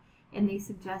now, and they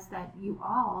suggest that we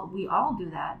all do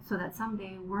that, so that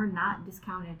someday we're not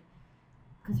discounted,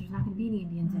 because there's not going to be any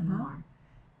Indians anymore,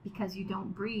 because you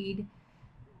don't breed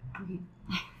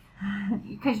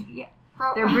because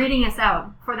they're breeding us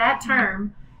out for that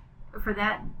term, for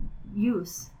that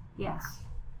use. Yes,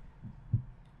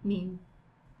 I mean,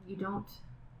 you don't.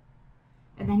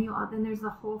 And then there's the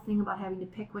whole thing about having to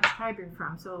pick which tribe you're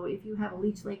from. So if you have a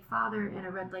Leech Lake father and a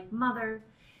Red Lake mother,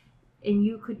 and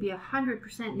you could be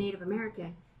 100% Native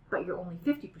American, but you're only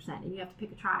 50%, and you have to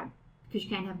pick a tribe, because you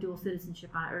can't have dual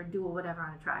citizenship on it, or dual whatever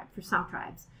on a tribe, for some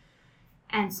tribes.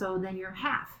 And so then you're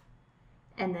half.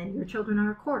 And then your children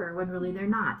are a quarter, when really they're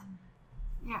not.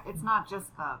 Yeah, it's not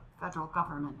just the federal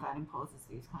government that imposes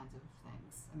these kinds of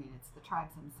things. I mean, it's the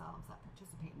tribes themselves that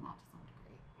participate in that to some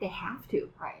degree. They have to.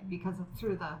 Right, because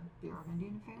through the Bureau of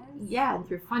Indian Affairs? Yeah, and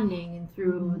through funding, and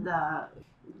through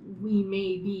we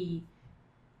may be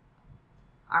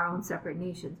our own separate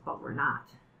nations, but we're not.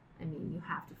 I mean, you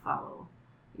have to follow.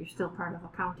 You're still part of a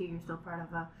county, you're still part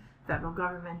of a federal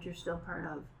government, you're still part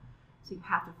of, so you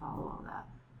have to follow all that.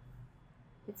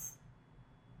 It's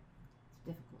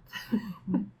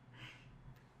difficult.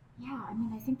 Yeah, I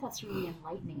mean, I think that's really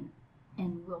enlightening,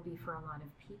 and will be for a lot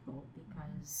of people,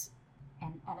 because,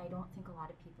 and I don't think a lot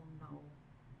of people know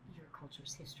your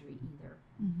culture's history either.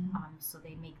 So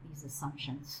they make these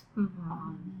assumptions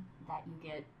that you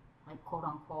get, like, quote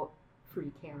unquote,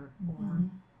 free care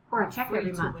or a check free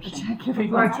every month. tuition. A check every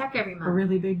Or month. a check every month. A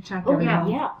really big check Oh, every yeah.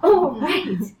 month. Yeah. Oh,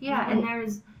 right. Yeah, and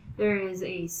there is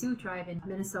a Sioux tribe in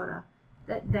Minnesota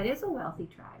that is a wealthy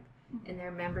tribe, and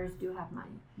their members do have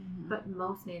money. But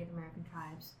most Native American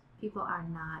tribes, people are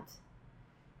not.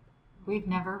 We've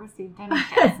never received any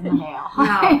checks in the mail. No,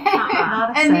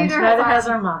 Not a And cent. neither Neither has has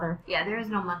our mother. Yeah, there is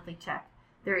no monthly check.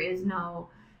 There is no,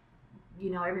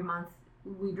 every month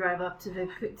we drive up to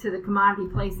the commodity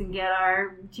place and get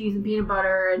our cheese and peanut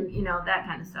butter and that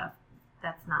kind of stuff.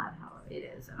 That's not how it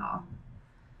is at all.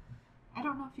 I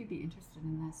don't know if you'd be interested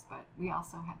in this, but we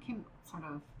also have, Kim sort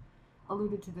of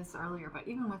alluded to this earlier, but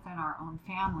even within our own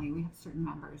family, we have certain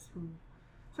members who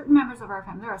certain members of our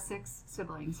family. There are 6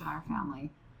 siblings in our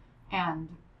family, and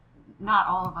not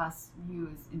all of us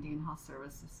use Indian Health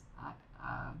Services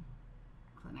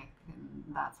clinic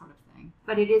and that sort of thing.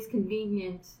 But it is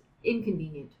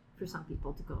inconvenient for some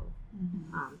people to go,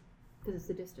 because it's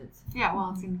the distance. Yeah,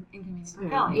 well, it's inconvenient for very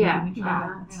Kelly. Yeah. You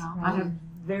know, I have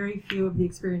very few of the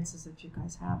experiences that you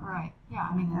guys have. right. Yeah,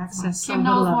 I mean, Access so Kim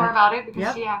little knows of more it. about it because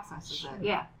Yep. she accesses Sure. it.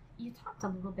 Yeah. You talked a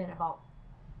little bit about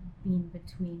being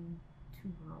between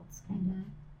two worlds, kind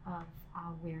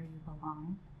of where you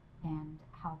belong and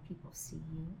how people see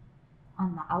you.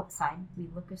 On the outside, we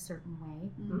look a certain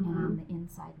way, and on the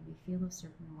inside, we feel a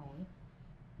certain way.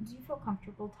 Do you feel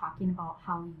comfortable talking about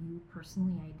how you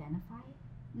personally identify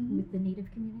with the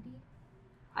Native community?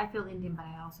 I feel Indian, but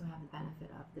I also have the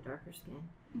benefit of the darker skin,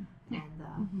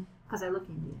 and because I look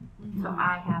Indian, so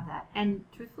I have that. And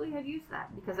truthfully, I've used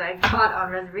that because I've taught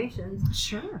on reservations,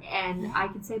 Sure. and I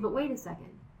can say, "But wait a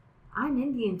second, I'm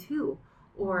Indian too."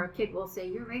 Or a kid will say,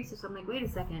 "You're racist." I'm like, "Wait a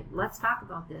second, let's talk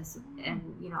about this."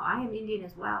 And I am Indian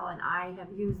as well, and I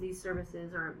have used these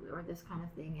services or this kind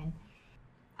of thing, and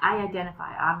I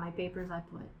identify on my papers. I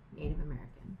put Native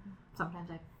American. Sometimes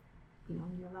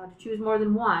you're allowed to choose more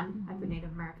than one. I put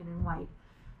Native American and white.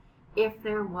 If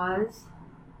there was,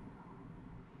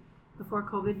 before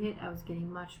COVID hit, I was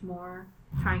getting much more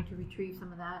trying to retrieve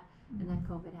some of that, and then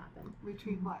COVID happened.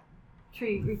 Retrieve what?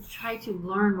 Try to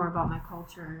learn more about my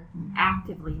culture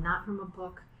actively, not from a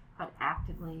book, but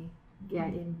actively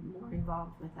get more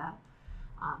involved with that.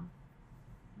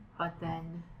 But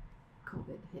then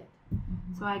COVID hit,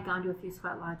 so I had gone to a few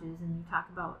sweat lodges, and you talk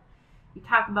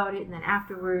about it, and then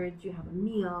afterwards you have a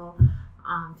meal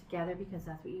together because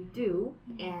that's what you do.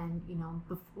 And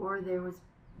before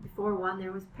one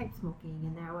there was pipe smoking,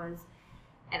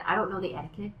 and I don't know the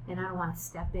etiquette, and I don't want to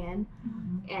step in,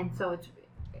 and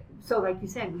so like you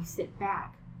said, we sit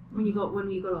back. When you go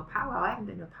to a powwow, I haven't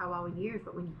been to a powwow in years,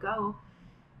 but when you go,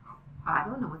 I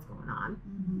don't know what's going on.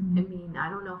 I mean, I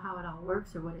don't know how it all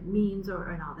works or what it means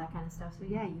and all that kind of stuff. So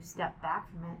yeah, you step back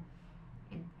from it.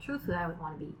 And truthfully, I would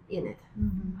want to be in it.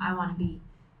 I want to be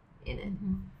in it.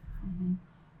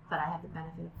 But I have the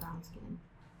benefit of brown skin.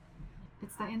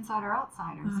 It's the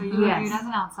insider-outsider. So you were viewed as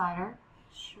an outsider,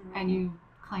 and you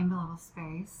claimed a little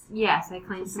space. Yes, I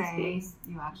claim To some say space.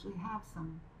 you actually have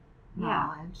some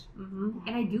knowledge.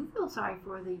 And I do feel sorry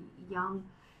for the young,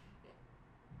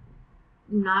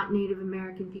 not Native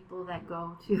American people that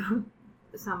go to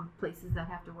some places that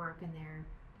have to work and they're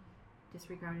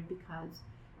disregarded because,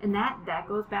 and that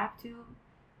goes back to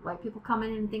white people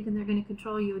coming in and thinking they're going to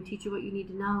control you and teach you what you need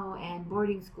to know, and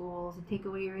boarding schools and take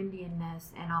away your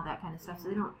Indianness and all that kind of stuff. So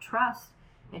they don't trust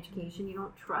education. You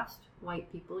don't trust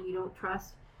white people. You don't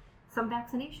trust some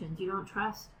vaccinations. You don't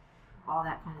trust all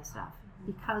that kind of stuff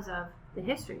because of the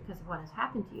history, because of what has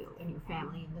happened to you and your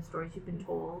family and the stories you've been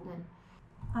told. And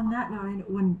On that note,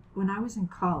 when I was in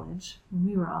college, when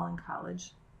we were all in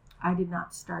college, I did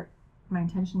not start. My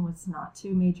intention was not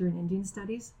to major in Indian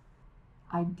studies.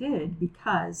 I did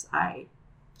because I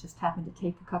just happened to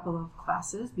take a couple of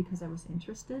classes because I was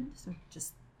interested. So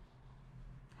just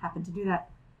happened to do that.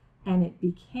 And it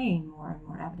became more and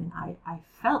more evident. I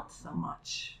felt so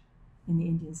much in the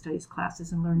Indian studies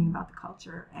classes and learning about the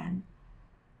culture. And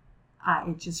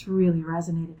it just really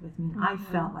resonated with me. And I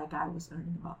felt like I was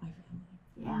learning about my family.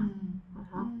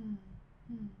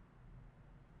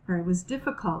 Or it was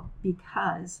difficult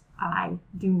because I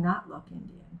do not look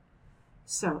Indian.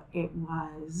 So it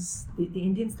was, the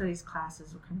Indian studies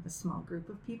classes were kind of a small group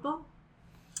of people.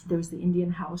 There was the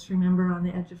Indian house, remember, on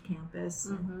the edge of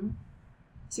campus.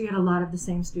 So you had a lot of the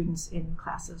same students in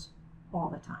classes all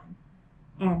the time.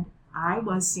 And I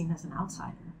was seen as an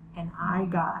outsider. And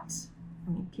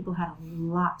people had a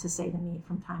lot to say to me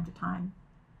from time to time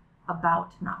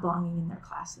about not belonging in their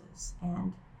classes.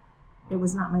 And it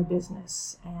was not my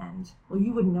business. And, well,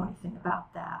 you wouldn't know anything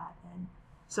about that. And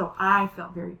so I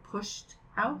felt very pushed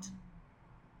out,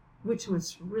 which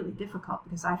was really difficult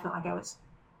because I felt like I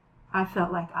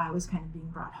was kind of being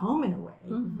brought home in a way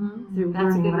through That's a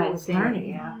learning good what way I to was say it, learning.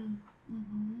 yeah.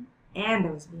 And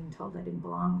I was being told I didn't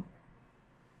belong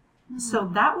there. So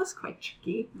that was quite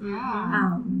tricky.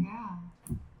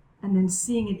 And then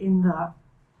seeing it in the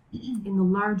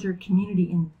larger community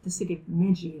in the city of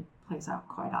Bemidji plays out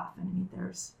quite often. I mean,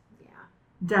 there's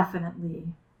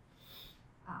definitely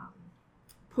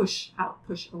push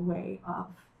away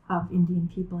of Indian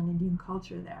people and Indian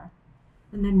culture there.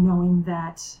 And then knowing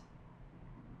that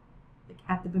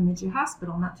at the Bemidji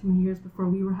Hospital, not too many years before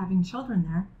we were having children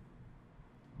there,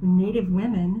 when Native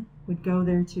women would go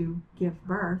there to give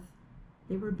birth,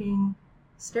 they were being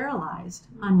sterilized,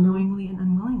 unknowingly and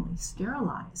unwillingly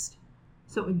sterilized,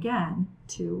 So again,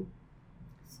 to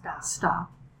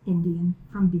Stop. Indian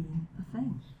from being a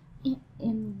thing.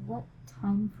 In what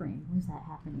time frame was that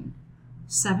happening?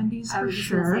 70s I for was just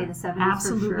sure. gonna say the 70s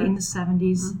Absolutely for sure. in the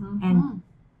 70s Mhm. and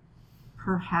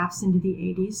perhaps into the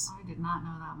 80s. I did not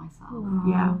know that myself.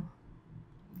 Yeah.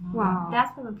 Wow.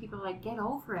 That's when people are like, get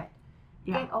over it.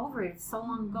 Yeah. Get over it. It's so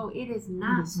long ago. It is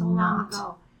not is so long not.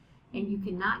 ago. And you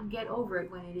cannot get over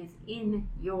it when it is in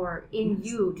Yes.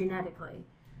 you genetically.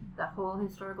 The whole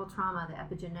historical trauma, the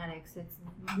epigenetics,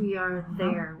 we are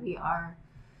there. We are.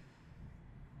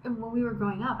 And when we were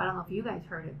growing up, I don't know if you guys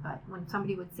heard it, but when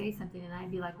somebody would say something and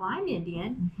I'd be like, well, I'm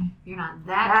Indian. Mhm. You're not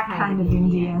That kind of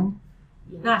Indian.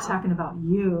 You know? Not talking about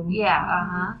you. Yeah,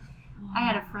 uh-huh. I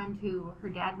had a friend who her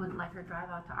dad wouldn't let her drive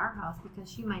out to our house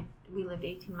because we lived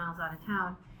 18 miles out of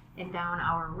town, and down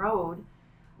our road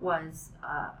was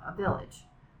a village,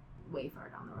 way far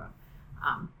down the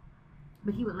road.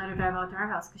 But he wouldn't let her drive out to our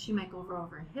house because she might go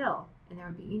over a hill and there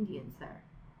would be Indians there.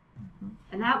 Mhm.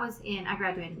 And that was I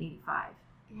graduated in 85.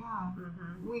 Yeah.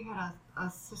 Mm-hmm. We had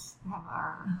have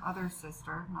our other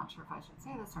sister, I'm not sure if I should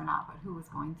say this or not, but who was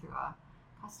going through a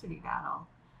custody battle,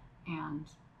 and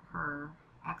her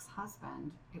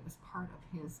ex-husband, it was part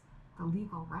of the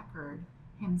legal record,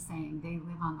 him saying they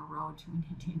live on the road to an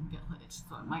Indian village,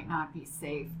 so it might not be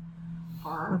safe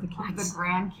for For the kids.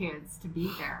 grandkids to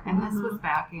be there. And this was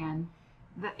back in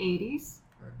the 80s,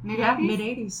 Yeah,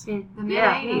 mid-80s? mid-80s. The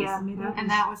mid-80s. Yeah. Mid-80s. And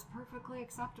that was perfectly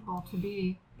acceptable to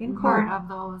be In part court. of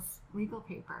those legal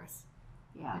papers.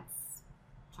 Yeah. It's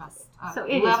just a So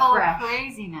it is level of fresh.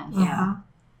 craziness. Yeah. Uh-huh.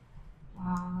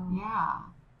 Wow. Yeah.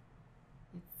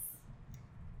 It's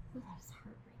Ooh, that is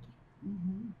heartbreaking.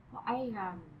 mm-hmm. Well,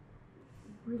 I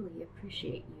really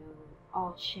appreciate you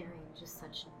all sharing just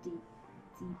such deep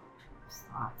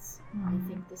thoughts. I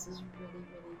think this is really,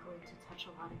 really going to touch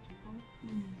a lot of people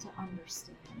to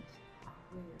understand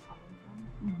where you're coming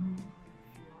from, Mm-hmm. how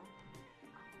you feel.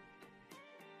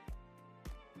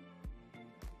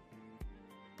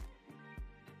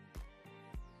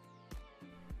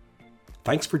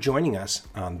 Thanks for joining us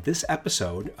on this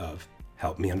episode of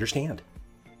Help Me Understand.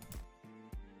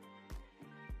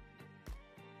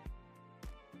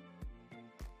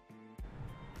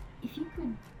 If you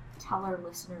could tell our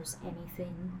listeners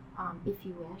anything, if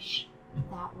you wish,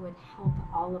 that would help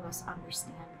all of us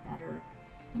understand better.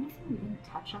 Anything we didn't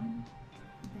touch on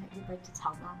that you'd like to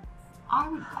tell them?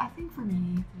 I think for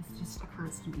me, this just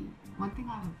occurs to me. One thing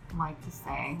I would like to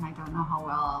say, and I don't know how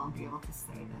well I'll be able to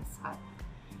say this, but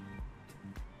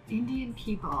Indian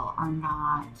people are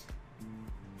not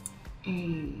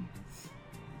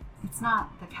it's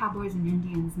not the Cowboys and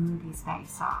Indians movies that you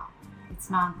saw. It's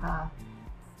not the,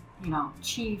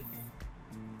 chief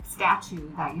statue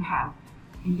that you have.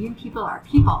 Indian people are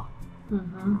people.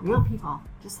 Mm-hmm. Real people,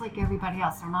 just like everybody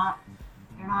else. They're not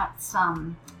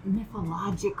some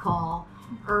mythological,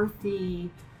 earthy,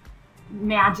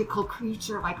 magical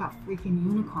creature like a freaking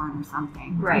unicorn or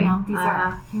something. Right. These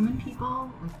are human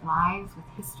people with lives, with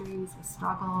histories, with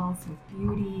struggles, with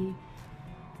beauty,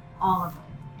 all of it.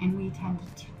 And we tend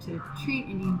to treat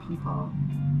Indian people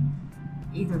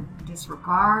either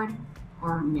disregard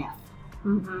or myth,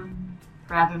 Mm-hmm.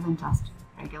 rather than just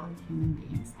regular human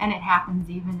beings. And it happens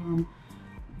even in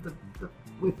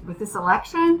with this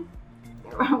election.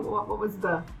 What was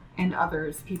and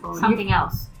others people Something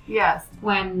else. Yes.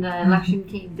 When the election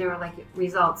came, there were like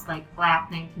results like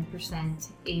black 19%,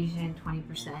 Asian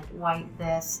 20%, white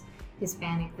this,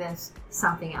 Hispanic this,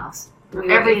 something else. We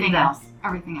were Everything in the- else.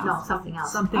 Everything else. No, something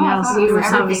else. Something Oh, I else. thought it was We were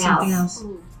something something else.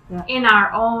 else. on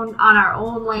our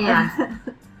own land,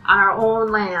 on our own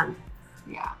land.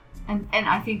 Yeah. And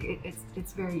I think it's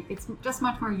just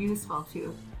much more useful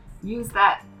to use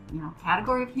that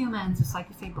category of humans, just like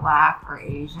you say, black or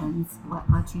Asians,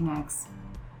 Latinx,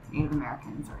 Native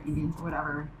Americans, or Indians, or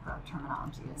whatever the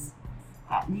terminology is.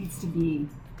 That needs to be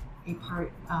a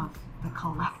part of the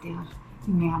collective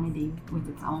humanity with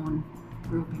its own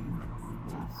grouping.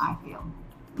 Yes. I feel.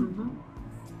 Mm-hmm.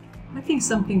 I think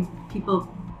something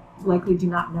people likely do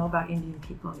not know about Indian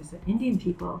people is that Indian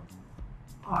people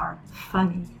are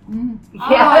funny. Oh,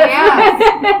 Yes.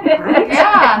 yes. Right?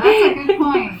 Yeah, that's a good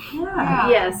point. Yeah.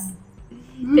 Yes.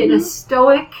 Mhm. In a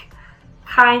stoic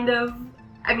kind of,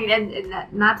 and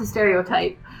not to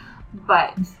stereotype,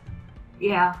 but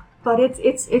yeah. But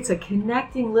it's a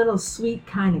connecting little sweet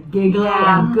kind of giggle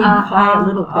Yeah. and good Uh-huh. quiet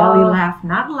little belly Oh. laugh.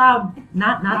 Not loud,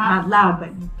 not loud,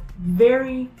 but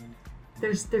very.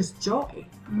 There's joy.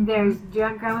 There's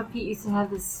Grandma Pete used to have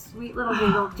this sweet little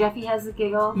giggle. Jeffy has the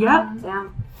giggle. Yep. Yeah.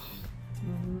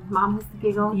 Mom has the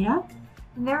giggle. Yep.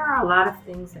 And there are a lot of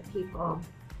things that people,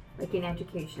 like in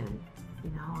education,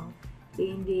 the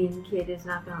Indian kid is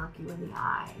not going to look you in the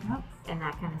eye, Yep. and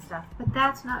that kind of stuff. But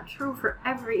that's not true for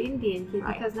every Indian kid,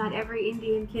 Right. because not every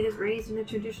Indian kid is raised in a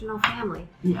traditional family.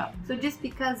 Yeah. So just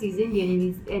because he's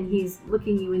Indian and he's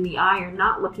looking you in the eye or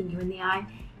not looking you in the eye,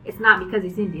 it's not because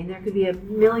he's Indian. There could be a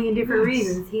million different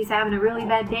reasons. He's having a really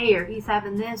bad day, or he's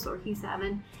having this, or he's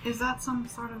having... Is that some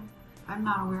sort of... I'm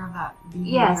not aware of that behavioral...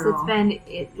 Yes, it's been...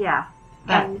 yeah.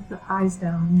 And The eyes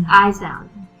down. eyes down.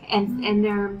 And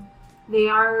they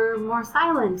are more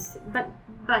silent, but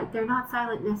they're not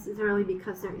silent necessarily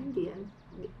because they're Indian.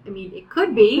 I mean, it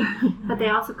could be, but they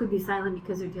also could be silent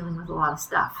because they're dealing with a lot of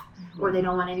stuff, or they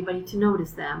don't want anybody to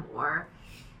notice them, or...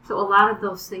 So a lot of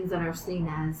those things that are seen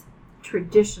as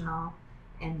traditional,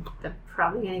 and they're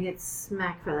probably going to get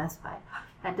smacked for this, but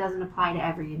that doesn't apply to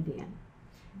every Indian.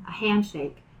 A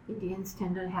handshake. Indians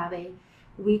tend to have a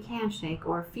weak handshake,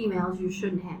 or females, you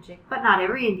shouldn't handshake, but not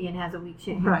every Indian has a weak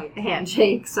Right.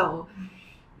 handshake, so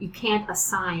you can't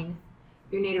assign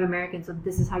you're Native American, so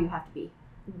this is how you have to be.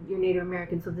 You're Native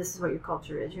American, so this is what your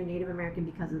culture is. You're Native American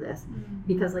because of this.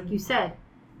 Because like you said,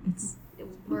 It's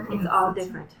it's all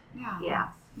different. Yeah. Yeah.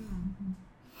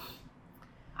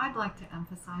 I'd like to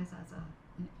emphasize as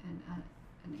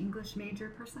an English major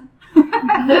person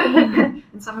and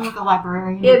someone with a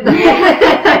librarian.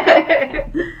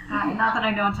 Not that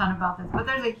I know a ton about this, but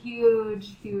there's a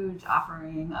huge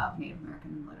offering of Native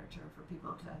American literature for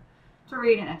people to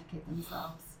read and educate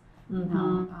themselves. You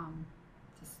know,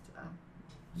 just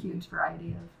a huge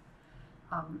variety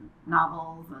of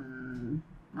novels and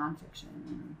nonfiction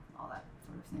and all that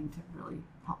sort of thing to really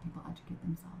help people educate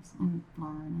themselves and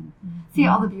learn and see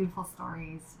all the beautiful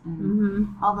stories and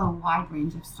all the wide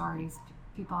range of stories.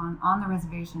 People on the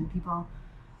reservation, people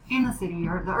in the city,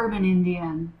 or the urban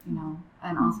Indian, you know,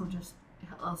 and also just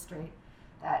illustrate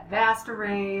that vast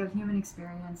array of human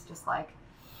experience, just like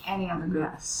any other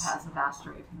group has a vast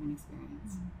array of human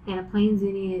experience. And a Plains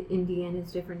Indian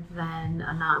is different than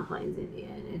a non-Plains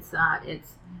Indian. It's not.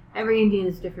 It's every Indian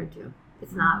is different too.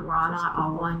 It's not. We're all not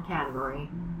all one category.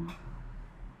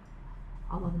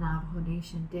 Although the Navajo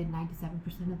Nation did,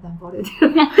 97% of them voted for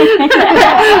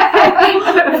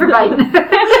Biden. The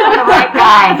right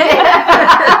guy.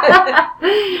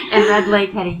 And Red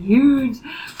Lake had a huge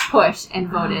push and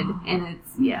voted, and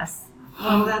it's yes.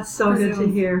 Oh, that's so good to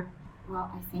hear.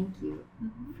 Well, I thank you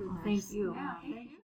for Thank you. Yeah, thank you.